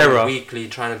it in the era weekly,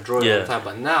 trying to draw it all the time.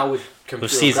 But now with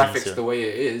computer graphics the way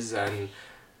it is, and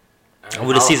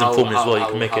with the season form as well, you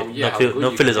can make it.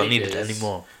 No fillers are needed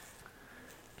anymore.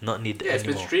 Not needed anymore. It's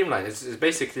been streamlined. It's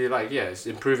basically like it's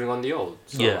improving on the old.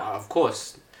 So of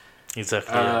course.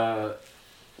 Exactly. A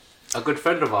good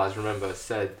friend of ours, remember,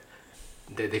 said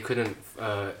they couldn't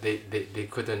they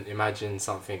couldn't imagine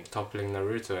something toppling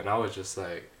Naruto, and I was just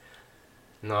like,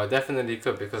 no, I definitely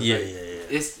could, because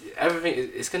it's everything.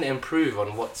 It's gonna improve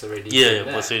on what's already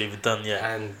what's already been done.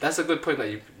 And that's a good point that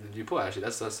you put, actually.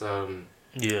 That's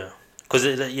Because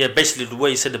basically the way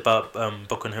you said about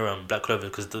Boku no Hero and Black Clover,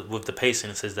 because with the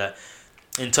pacing, it says that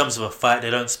in terms of a fight, they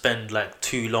don't spend like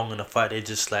too long in a fight. They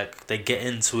just like they get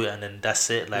into it and then that's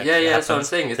it. Like that's what I'm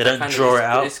saying. It's they don't draw it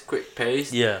out. It's quick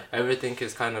paced. Yeah, everything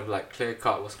is kind of like clear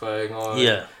cut. What's going on?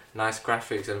 Yeah, nice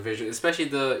graphics and visuals, especially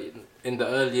in the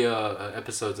earlier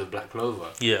episodes of Black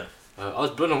Clover. Yeah, I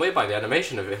was blown away by the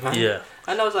animation of it, man. Yeah,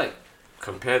 and I was like,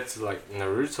 compared to like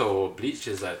Naruto or Bleach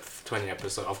is like 20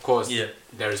 episodes. Of course,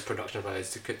 there is production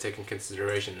values to take in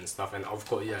consideration and stuff, and of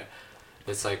course,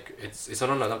 it's like it's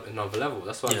on another level.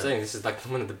 That's what I'm saying. This is like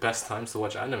one of the best times to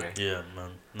watch anime. Yeah,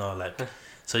 man. No, like,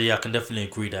 so I can definitely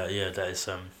agree that that is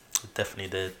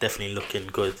they're definitely looking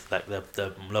good. Like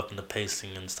they're loving the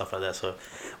pacing and stuff like that. So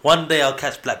one day I'll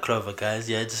catch Black Clover, guys.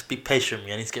 Yeah, just be patient with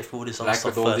me. I need to get through all this other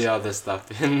stuff with all the other stuff.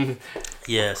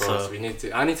 Yeah, so we need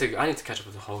to. I need to catch up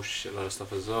with a whole shitload of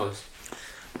stuff as well.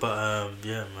 But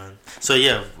man. So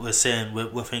we're saying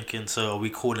we're thinking. So are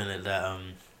we calling it that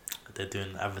they're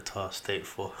doing Avatar State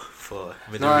for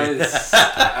Midoriya? No,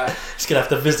 just gonna have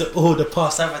to visit all the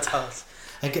past avatars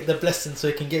and get the blessing so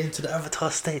he can get into the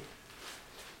Avatar State.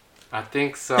 I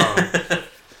think so.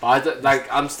 But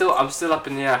I'm still up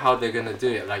in the air how they're gonna do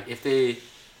it. Like if they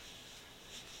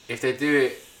do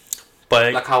it,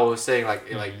 but like how I was saying, like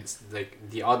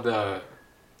the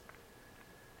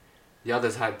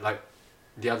others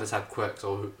had quirks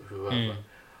or whoever.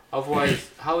 Otherwise,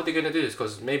 how are they gonna do this?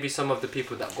 Because maybe some of the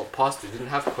people that got past it didn't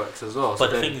have quirks as well. But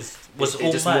so the thing is,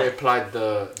 All just Might multiplied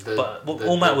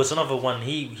All Might was another one.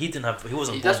 He didn't have. He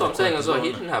wasn't. That's what I'm saying as well.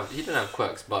 He didn't have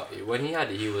quirks, but when he had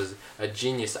it, he was a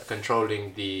genius at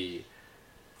controlling the.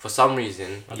 For some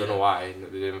reason, I don't know why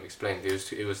they didn't explain.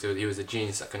 He was a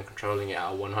genius at controlling it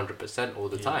at 100% all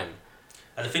the time.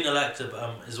 And the thing I liked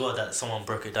as well that someone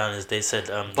broke it down is they said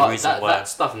the but reason why that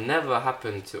stuff never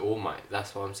happened to All Might.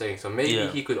 That's what I'm saying. So maybe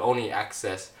he could only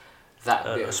access that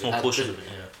bit, a small portion of it.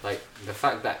 Like the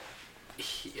fact that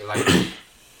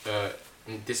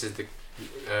this is the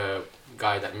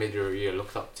guy that Midoriya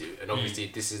looked up to, and obviously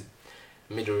this is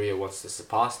Midoriya wants to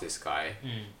surpass this guy,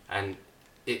 and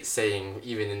it's saying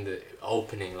even in the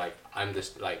opening like I'm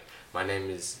just like my name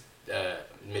is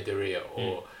Midoriya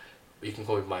or. You can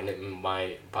call me by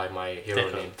my hero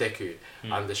Deku. name, Deku.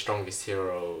 I'm the strongest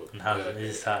hero in the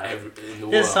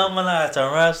world. It's someone like to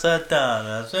rush that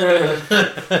down.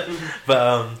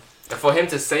 But for him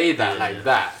to say that like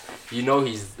that, you know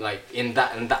he's like in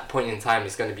that point in time,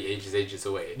 it's gonna be ages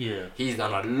away. Yeah. He's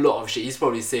done a lot of shit. He's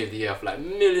probably saved the earth like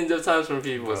millions of times from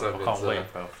people or something. I can't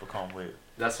wait, bro. I can't wait.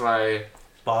 That's why.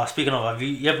 But speaking of,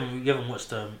 you haven't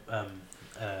watched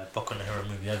Boku no Hero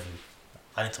movie, have you?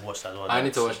 I need to watch that as well. I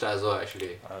need to watch that as well,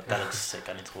 actually. That looks sick.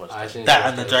 I need to watch I that. need to That watch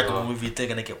and the that as Dragon well. Ball movie, they're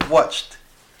gonna get watched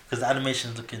because the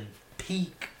animation's looking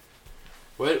peak.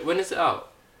 When is it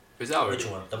out? Is it out already?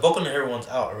 Which one? The Boku no Hero one's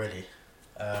out already.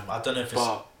 I don't know if it's.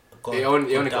 But it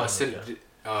only got a cinema.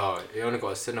 it only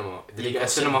got a cinema. Did he got get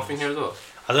a cinema thing here as well?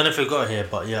 I don't know if it got here,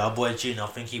 but yeah, our boy Gene, I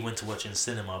think he went to watch in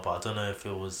cinema, but I don't know if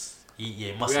it was.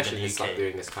 It must We have actually been need to UK. start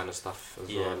doing this kind of stuff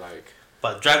as well. Like,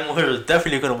 But Dragon Ball Hero is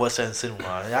definitely gonna watch that in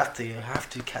cinema. You have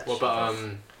to catch. what about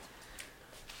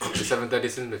the 7:30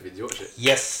 Sins movie? Did you watch it?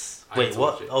 Yes. I need Wait, to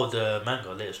what? watch it. Oh, the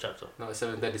manga latest chapter. No, the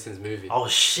 7:30 Sins movie. Oh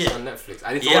shit! It's on Netflix.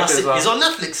 I need to Yeah, watch it as well. it's on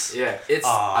Netflix. Yeah, it's.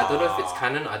 I don't know if it's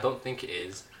canon. I don't think it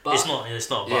is. But It's not. It's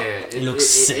not. But yeah, it looks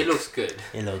sick. It looks good.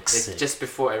 It looks It's sick. just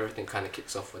before everything kind of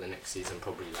kicks off for the next season,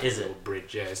 probably like Is a it? little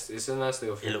bridge. Yeah, it's a nice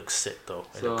little It thing. looks sick though.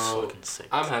 It So, looks fucking sick.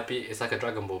 I'm happy. It's like a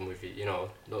Dragon Ball movie. You know,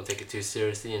 don't take it too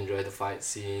seriously. Enjoy the fight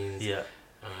scenes. Yeah.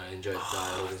 Enjoy the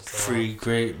dialogue and stuff. 3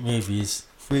 great movies.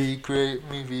 3 great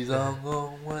movies. I'm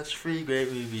gonna watch 3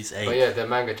 great movies. Hey. But yeah, the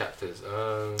manga chapters.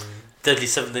 Seven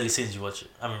Deadly Sins. You watch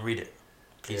it? I mean, read it.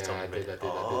 Please Yeah, tell me. I read did, it. I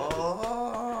did.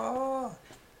 Oh,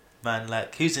 man,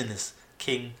 like who's in this?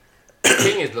 King.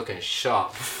 King is looking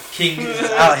sharp. King is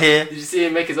out here. Did you see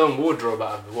him make his own wardrobe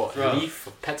out of what? Bro. Leaf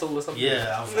or petal or something?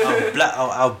 Yeah,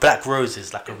 our black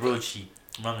roses, like a roji.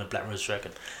 I'm a black rose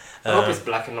dragon. I hope it's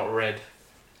black and not red.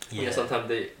 Yeah. Sometimes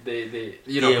they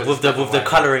you know, Yeah, with the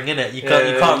colouring in it, you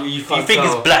think tell.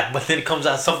 it's black, but then it comes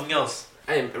out something else.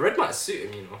 Hey, red might suit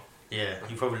him, you know. Yeah,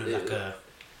 you probably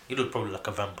look probably like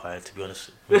a vampire, to be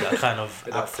honest. With that kind of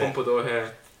With that outfit. pompadour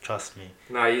hair. Trust me,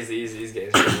 Nah, he's getting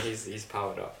strong. he's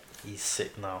powered up. he's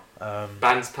sick now.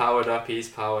 Band's powered up. He's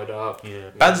powered up.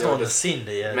 Yeah, Band's not on the scene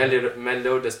there. Yeah,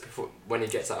 Meliodas, before when he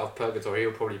gets out of purgatory,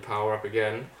 he'll probably power up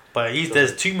again. but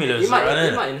there's 2 million. He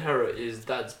might inherit his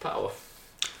dad's power.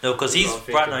 No, because That's what I'm right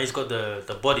thinking. now he's got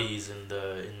the bodies in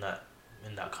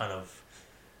that kind of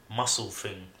muscle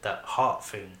thing, that heart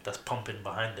thing that's pumping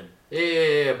behind him.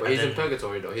 Yeah, but And he's in then-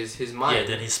 purgatory though. His mind. Yeah,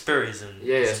 then his spirit is in.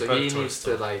 Yeah, is in so he purgatory needs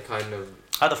still. to like kind of.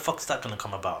 How the fuck's that gonna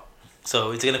come about?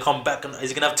 So is he gonna come back? Is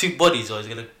he gonna have 2 bodies, or is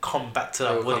he gonna come back to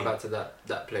that He'll body? come back to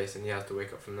that place, and he has to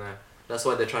wake up from there. That's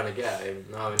why they're trying to get at him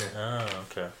now, innit? Ah,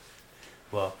 okay.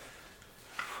 Well,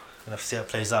 gonna have to see how it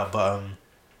plays out. But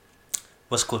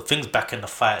what's called things back in the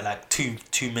fight. Like 2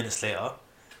 minutes later,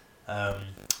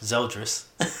 Zeldris.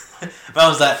 Man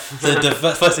was like, the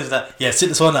first thing was like, yeah, sit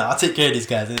this one out. I'll take care of these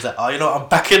guys. And he's like, oh, you know, I'm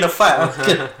back in the fight.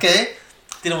 Okay.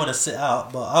 Didn't want to sit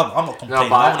out, but I'm not complaining. No,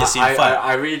 but I want to see him fight.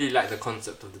 I really like the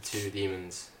concept of the 2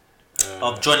 demons.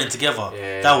 Of joining together.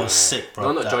 Yeah, That was sick, bro.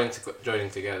 No, not That- joining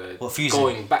together. What, fusing?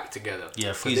 Going back together. Yeah,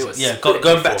 'Cause they fusing. were Yeah, split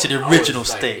going back to before. the original I was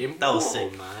like, state. That was whoa,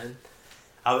 sick. man.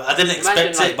 I didn't expect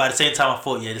Imagine, it, like- but at the same time, I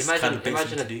thought, yeah, this is kind of big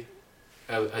thing to do.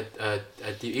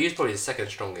 He's probably the second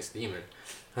strongest demon.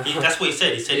 That's what he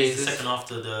said. He said he's the He's- second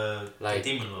after the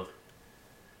Demon Lord.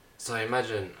 So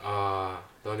imagine, the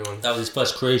only one. That was his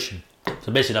first creation.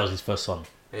 So basically, that was his first son.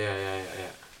 Yeah.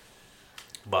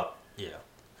 But yeah,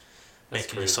 That's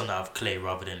making a crazy. son out of clay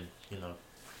rather than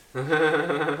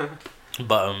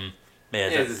But Yeah,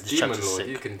 that, this this demon chapter's lord, sick.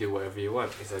 you can do whatever you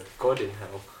want. He's a god in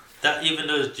hell. That even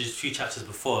though just a few chapters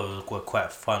before were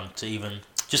quite fun to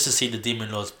just to see the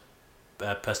Demon Lord's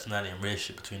personality and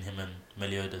relationship between him and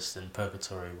Meliodas in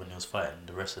Purgatory when he was fighting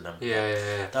the rest of them.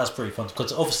 Yeah. That was pretty fun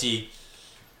because obviously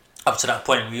up to that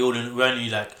point we only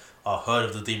like heard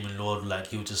of the Demon Lord, like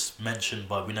he was just mentioned,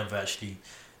 but we never actually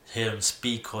hear him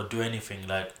speak or do anything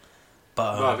like.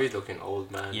 But Bro, he's looking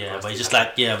old, man. yeah, Honestly, but he's just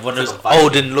like one of those like a Viking.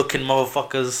 olden looking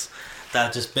motherfuckers that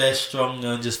are just bare strong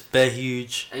and just bare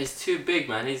huge. And he's too big,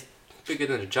 man. He's bigger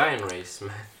than a giant race,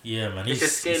 man. Yeah, man. You He's can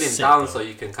scale him sick, down though. so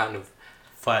you can kind of.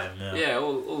 Fight him, yeah. Yeah,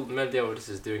 all Meliodas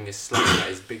is doing is slapping at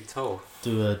his big toe.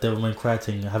 Do a Devil May Cry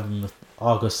thing, have him with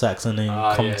Argus Sax and then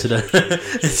come yeah, to true, the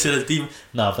true. into the demon.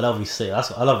 Nah, but that would be sick.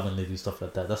 I love when they do stuff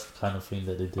like that. That's the kind of thing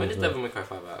that they do. When as is well. Devil May Cry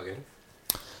 5 out again?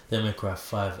 Devil May Cry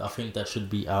 5. I think that should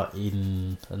be out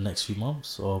in the next few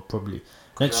months, or probably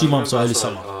next few months or early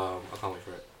summer. I can't wait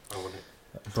for it. I want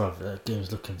it. Bro, that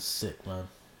game's looking sick, man.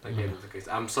 That game is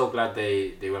okay. I'm so glad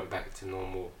they went back to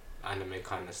normal anime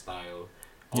kind of style,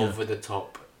 Yeah. over the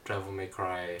top Devil May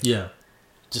Cry. Yeah,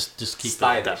 just keep it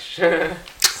like that. Stylish.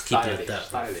 Keep it like that.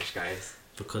 Stylish, guys.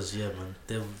 Because yeah, man,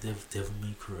 Devil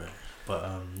May Cry.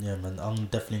 But yeah, man, I'm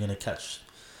definitely gonna catch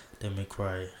Devil May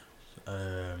Cry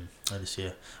this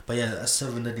year. But yeah, that's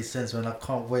 7 Deadly Sins, man. I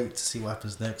can't wait to see what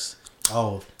happens next.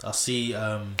 Oh, I'll see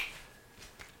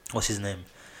what's his name?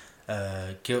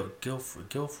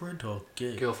 Guilford or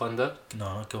Gil Thunder.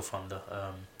 No, not Gilthunder.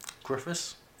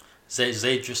 Griffiths.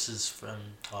 Zadris is from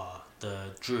the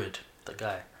druid, the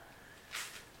guy.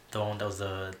 The one that was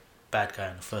the bad guy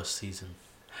in the first season.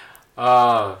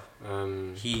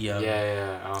 He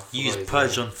used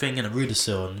purge on Thing and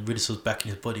Rudisill, and Rudisill's back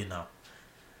in his body now.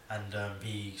 And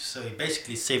he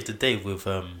basically saved the day with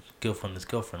Girlfriend's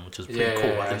Girlfriend, which was pretty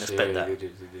cool. I didn't expect that. He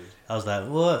did. I was like,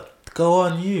 what? Go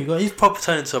on, you. He's proper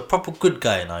turned into a proper good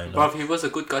guy now, you know. Bruv, he was a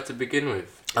good guy to begin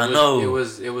with. I know. It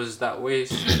was that way.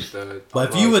 But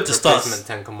if you were to start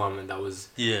 10 Commandment, that was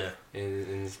in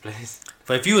this place.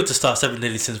 But if you were to start 7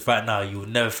 Deadly Sins right now, you would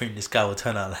never think this guy would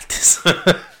turn out like this.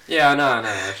 Yeah, no.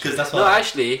 Because that's what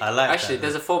actually, I like that,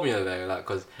 there's a formula there, like,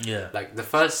 because the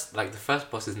first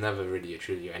boss is never really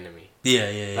truly your enemy.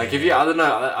 Yeah. Like if you, I don't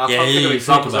know, I can't think of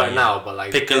examples right now, but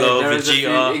like Piccolo,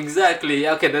 Vegeta. Exactly.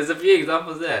 Okay, there's a few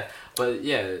examples there, but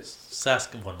yeah.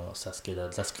 Sasuke, well, not Sasuke.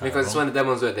 That's kind because of it's one of them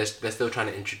ones where they're still trying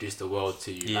to introduce the world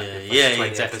to you.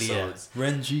 Exactly. Episodes. Yeah.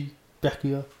 Renji,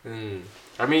 Byakuya.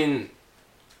 I mean.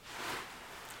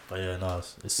 But yeah, no,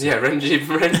 Renji.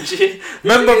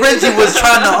 Remember, Renji was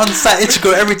trying to unsight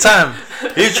Ichigo every time.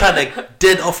 He was trying to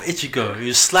dead off Ichigo. He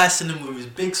was slicing him with his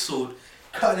big sword,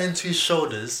 cutting into his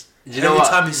shoulders. Every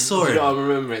time he saw it. I'm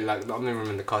remembering, like, I'm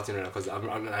remembering the cartoon right now because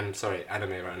I'm sorry,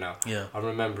 anime right now. Yeah. I'm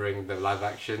remembering the live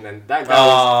action, and that guy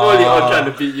was fully on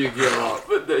trying to beat Yu-Gi-Oh up,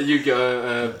 but the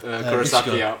Yu-Gi-Oh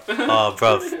Kurosaki up. Oh,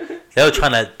 bruv. They were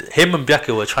trying to, him and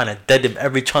Byakuya were trying to dead him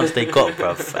every chance they got,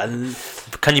 bruv. And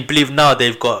can you believe now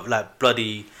they've got like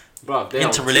bloody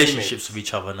interrelationships with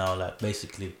each other now, like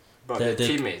basically. Bro, they're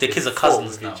teammates. The kids are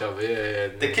cousins now. Each other. Yeah.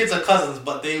 The kids are cousins,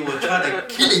 but they were trying to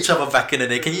kill each other back in the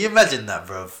day. Can you imagine that,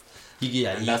 bruv?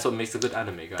 That's what makes a good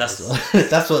anime, guys.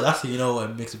 That's you know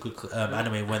what makes a good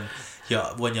anime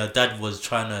when your dad was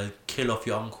trying to kill off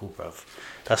your uncle, bruv.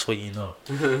 That's what you know.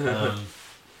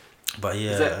 But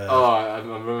yeah. I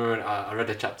remember I read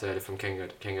a chapter from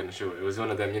Kengan no Shu. It was one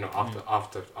of them, you know,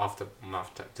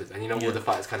 aftermath chapters, and you know all the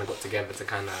fighters kind of got together to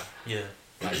kind of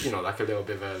like, you know, like a little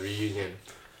bit of a reunion,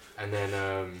 and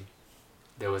then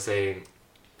they were saying,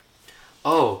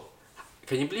 "Oh,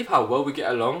 can you believe how well we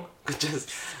get along?"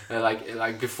 Just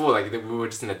like before, like we were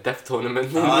just in a death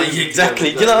tournament. Exactly.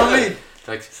 You know what I mean?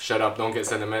 Like, shut up, don't get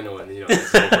sentimental, and you know,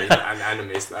 and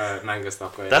anime, manga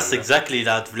stuff going. That's exactly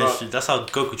that relationship. That's how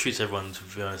Goku treats everyone. To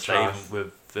be honest, like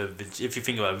even with if you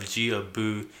think about Vegeta,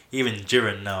 Buu, even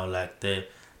Jiren now, like they're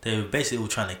basically all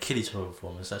trying to kill each other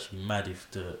for him. It's actually mad if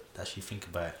to actually think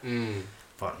about it.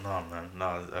 But no, man,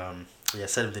 yeah,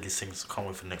 7 Deadly Sins. Can't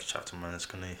wait for the next chapter, man. It's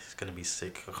gonna be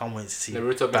sick. I can't wait to see.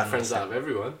 Naruto made friends out of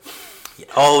everyone.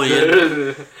 Oh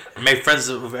yeah, made friends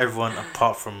with everyone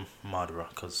apart from Madara,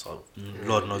 because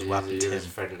Lord knows what happened to him. He was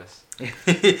friendless.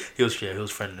 he was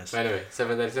friendless. But anyway,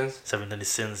 7 Deadly Sins. 7 Deadly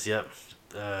Sins. Yep.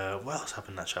 What else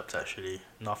happened in that chapter actually?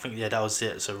 No, I think that was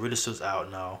it. So Rudisill's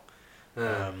out now.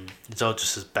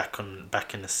 Zeldris is back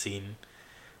in the scene.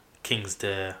 King's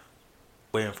there,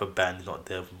 waiting for Ban. He's not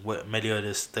there.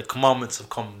 Meliodas. The commandments have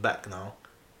come back now.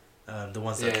 The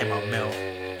ones that came out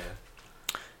male.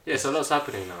 Yeah, so lots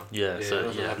happening now.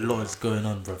 A lot is going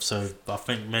on, bro. So I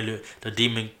think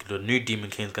the new Demon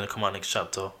King is gonna come out next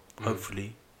chapter.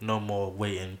 Hopefully, no more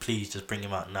waiting. Please just bring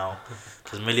him out now,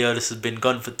 because Meliodas has been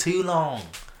gone for too long.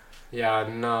 Yeah,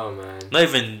 no, man. Not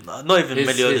even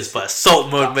Meliodas, but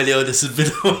Assault Mode Meliodas has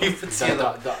been away for too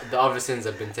long. The other sins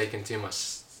have been taking too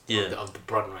much. Of the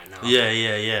brunt right now. Yeah.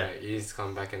 You need to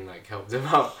come back and like help them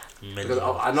out. Because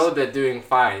I know they're doing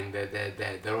fine.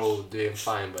 They're all doing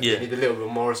fine, but they need a little bit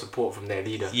more support from their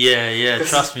leader. Yeah.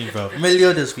 Trust me, bro.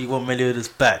 Meliodas, we want Meliodas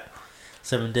back.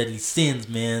 7 Deadly Sins,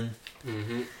 man.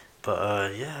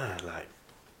 But like,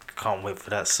 can't wait for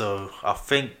that. So I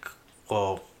think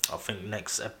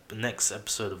next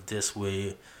episode of this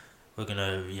we're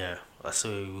gonna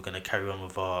we're gonna carry on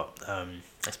with our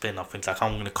explain our things. Like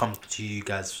I'm gonna come to you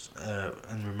guys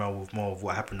and remember with more of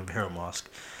what happened with Hero Mask,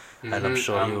 and I'm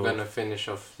sure I'm gonna finish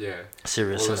off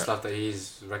serious all the stuff that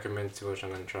he's recommended to watch.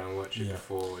 I'm gonna try and watch it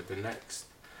before the next,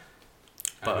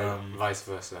 but then vice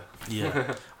versa.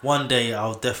 One day I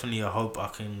hope I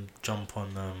can jump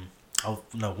on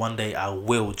one day I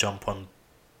will jump on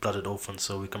Blooded Orphan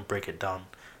so we can break it down.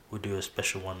 We'll do a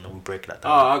special one and we'll break that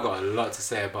down. Oh, I got a lot to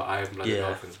say about Iron Blooded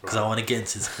Orphans, bro. Because I want to get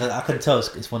into I can tell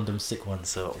it's one of them sick ones,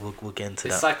 so we'll get into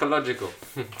that. It's psychological.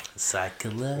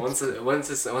 Psychological.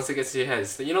 Once it gets to your head,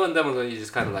 so you know when them ones when you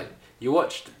just kind of like you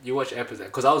watch episodes,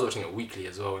 because I was watching it weekly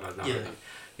as well when I was down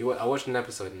I watched an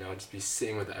episode and I'll just be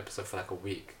sitting with the episode for like a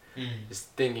week,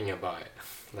 just thinking about it.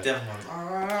 Like,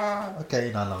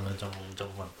 okay, no, I'm gonna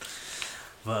jump on.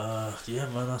 But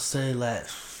man, I say like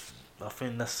I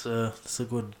think that's a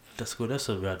good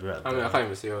episode. I mean, I can't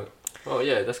even see it. Oh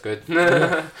yeah, that's good.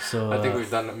 So I think we've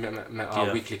done met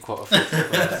our weekly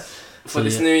quota. for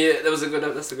this new year. That's a good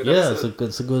episode.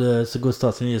 It's a good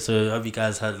start to the year. So I hope you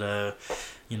guys had a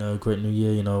great new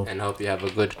year. And hope you have a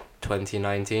good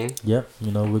 2019. Yeah,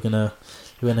 we're gonna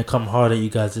come hard at you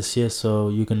guys this year, so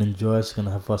you can enjoy us. You're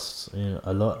gonna have us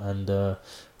a lot, and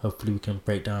hopefully we can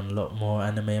break down a lot more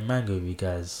anime and manga with you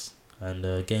guys,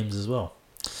 and games as well.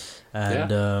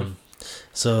 And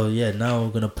so now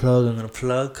I'm gonna plug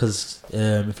because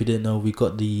if you didn't know, we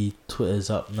got the Twitters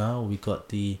up now. We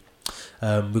got we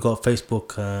got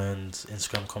Facebook and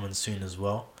Instagram coming soon as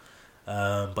well.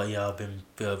 But yeah,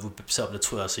 we've set up the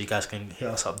Twitter, so you guys can hit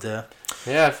us up there.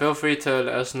 Yeah, feel free to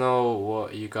let us know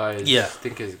what you guys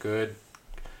think is good.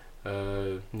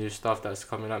 New stuff that's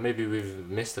coming up. Maybe we've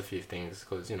missed a few things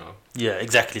because Yeah,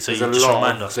 exactly. So you just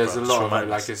remind us. There's a lot of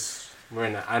like we're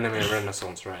in an anime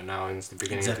renaissance right now, and it's the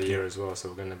beginning of the year as well. So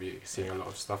we're gonna be seeing a lot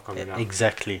of stuff coming out.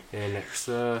 Exactly. Next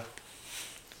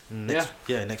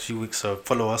few weeks. So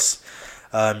follow us.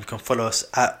 You can follow us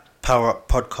at Power Up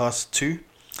Podcast 2.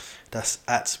 That's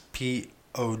at POWERUPPODCAST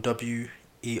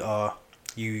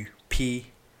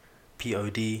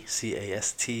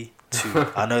 2.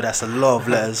 I know that's a lot of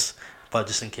letters, but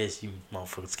just in case you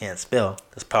motherfuckers can't spell,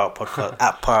 that's Power Up Podcast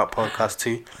at Power Up Podcast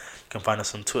 2. You can find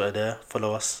us on Twitter there.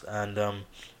 Follow us, and you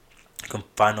can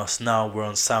find us now. We're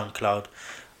on SoundCloud,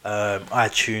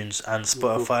 iTunes, and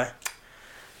Spotify.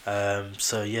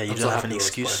 So yeah, you don't have any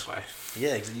excuse. Spotify.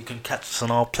 Yeah, you can catch us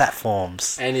on all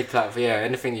platforms. Any platform,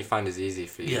 anything you find is easy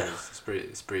for you. Yeah. It's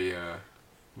pretty.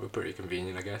 We're pretty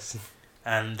convenient, I guess.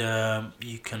 And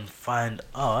you can find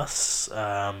us.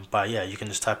 But yeah, you can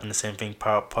just type in the same thing,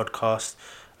 Power Up Podcast,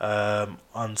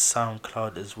 on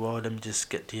SoundCloud as well. Let me just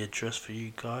get the address for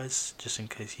you guys, just in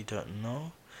case you don't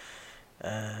know.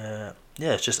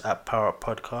 It's just at Power Up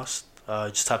Podcast.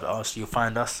 Just type it out, so you'll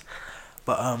find us.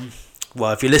 But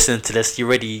well, if you're listening to this, you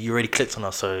already clicked on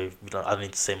us, so I don't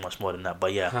need to say much more than that.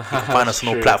 But yeah, you can find us on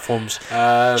all platforms.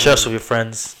 Share us with your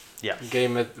friends. Yeah.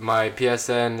 My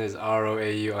PSN is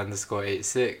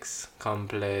ROAU_86. Come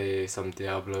play some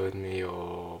Diablo with me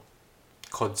or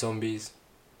COD Zombies.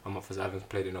 I'm up for that. I haven't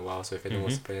played in a while, so if anyone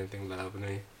wants to play anything, let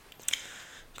me.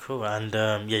 Cool,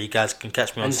 and you guys can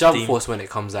catch me on Steam. And Jump Force when it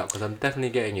comes out, because I'm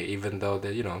definitely getting it, even though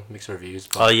they're mixed mixed reviews.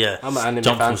 But I'm an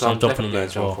anime fan, so I'm definitely getting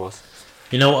Jump Force.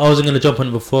 I wasn't gonna jump on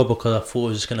it before because I thought it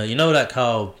was just gonna, like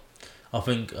how I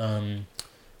think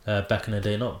back in the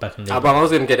day, not back in the day. But I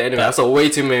was gonna get it anyway. I saw way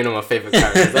too many of my favorite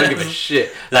characters. I don't give a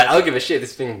shit. Like I don't give a shit.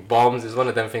 This thing bombs. It's one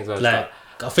of them things where I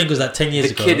think it was 10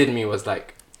 years ago. The kid in me was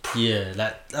like. Yeah,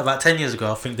 about 10 years ago,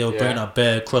 I think they were bringing up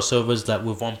bare crossovers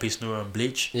with One Piece, Naruto, and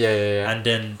Bleach. Yeah. And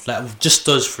then just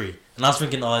those three, and I was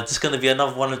thinking, it's just gonna be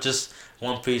another one of just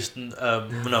One Piece. Not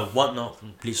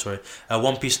Bleach. Sorry,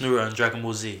 One Piece, Naruto, and Dragon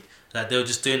Ball Z. Like they were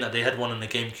just doing that. They had one on the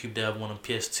GameCube. They had one on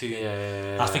PS2.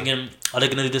 Yeah. I was thinking, are they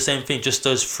gonna do the same thing? Just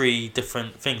those three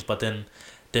different things, but then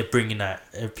they're bringing out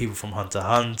people from Hunter x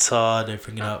Hunter. They're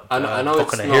bringing out I know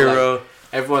Boku no Hero. Like,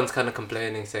 everyone's kind of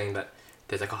complaining, saying that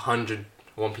there's 100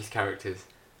 One Piece characters.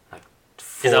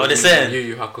 Is that what they're saying? Yu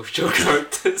Yu Hakusho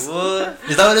characters. What?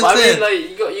 Is that what they're saying? I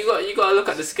mean, you got to look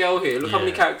at the scale here. Look how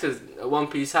many characters One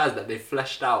Piece has that they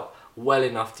fleshed out well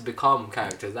enough to become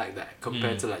characters like that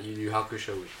compared to Yu Yu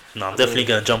Hakusho. No, I'm definitely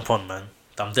gonna jump on, man.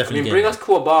 Bring us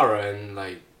Kuwabara and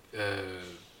I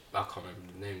can't remember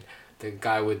the name. The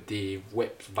guy with the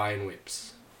whips, vine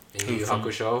whips in Yu Yu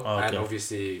Hakusho, and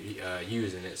obviously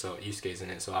Yu's in it, so Yusuke's in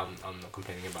it. So I'm not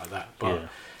complaining about that. But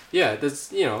there's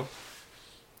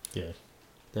Yeah,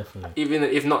 definitely. Even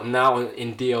if not now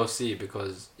in DLC,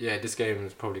 because this game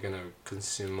is probably gonna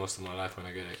consume most of my life when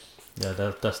I get it. Yeah,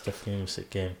 that's definitely a sick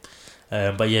game.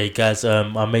 But yeah, guys,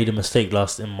 I made a mistake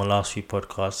in my last few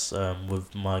podcasts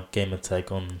with my gamer tag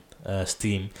on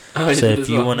Steam. So if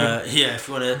you wanna,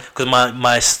 because my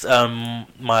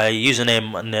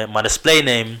username, my display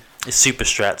name is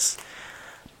Superstrats,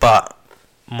 but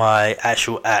my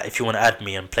actual if you want to add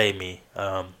me and play me,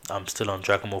 I'm still on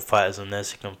Dragon Ball Fighters on there,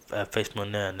 so you can face me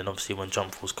on there, and then obviously when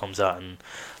Jump Force comes out and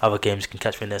other games, you can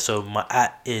catch me in there. So my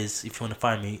is, if you want to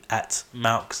find me, at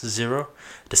Malk0,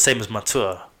 the same as my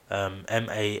Twitter,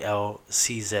 MALCZZERO,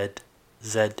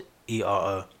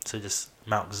 so just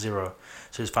Malk0.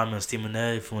 So just find me on Steam in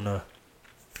there if you want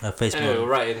to face me. We'll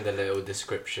write in the little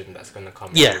description that's going to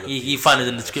come. Yeah, you find it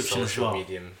in the description as well.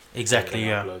 Medium exactly,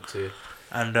 yeah.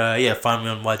 And find me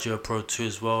on YGO Pro 2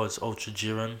 as well. It's Ultra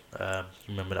Jiren. You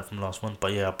remember that from the last one.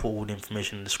 But yeah, I put all the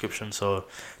information in the description, so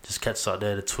just catch us out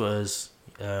there, the Twitters.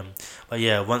 But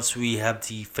yeah, once we have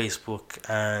the Facebook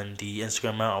and the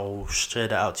Instagram out, I'll share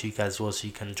that out to you guys as well, so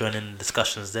you can join in the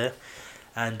discussions there.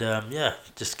 And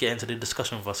just get into the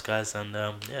discussion with us, guys. And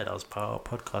that was Power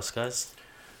Podcast, guys.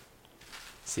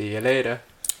 See you later.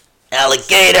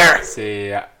 Alligator. See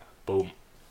ya. Boom.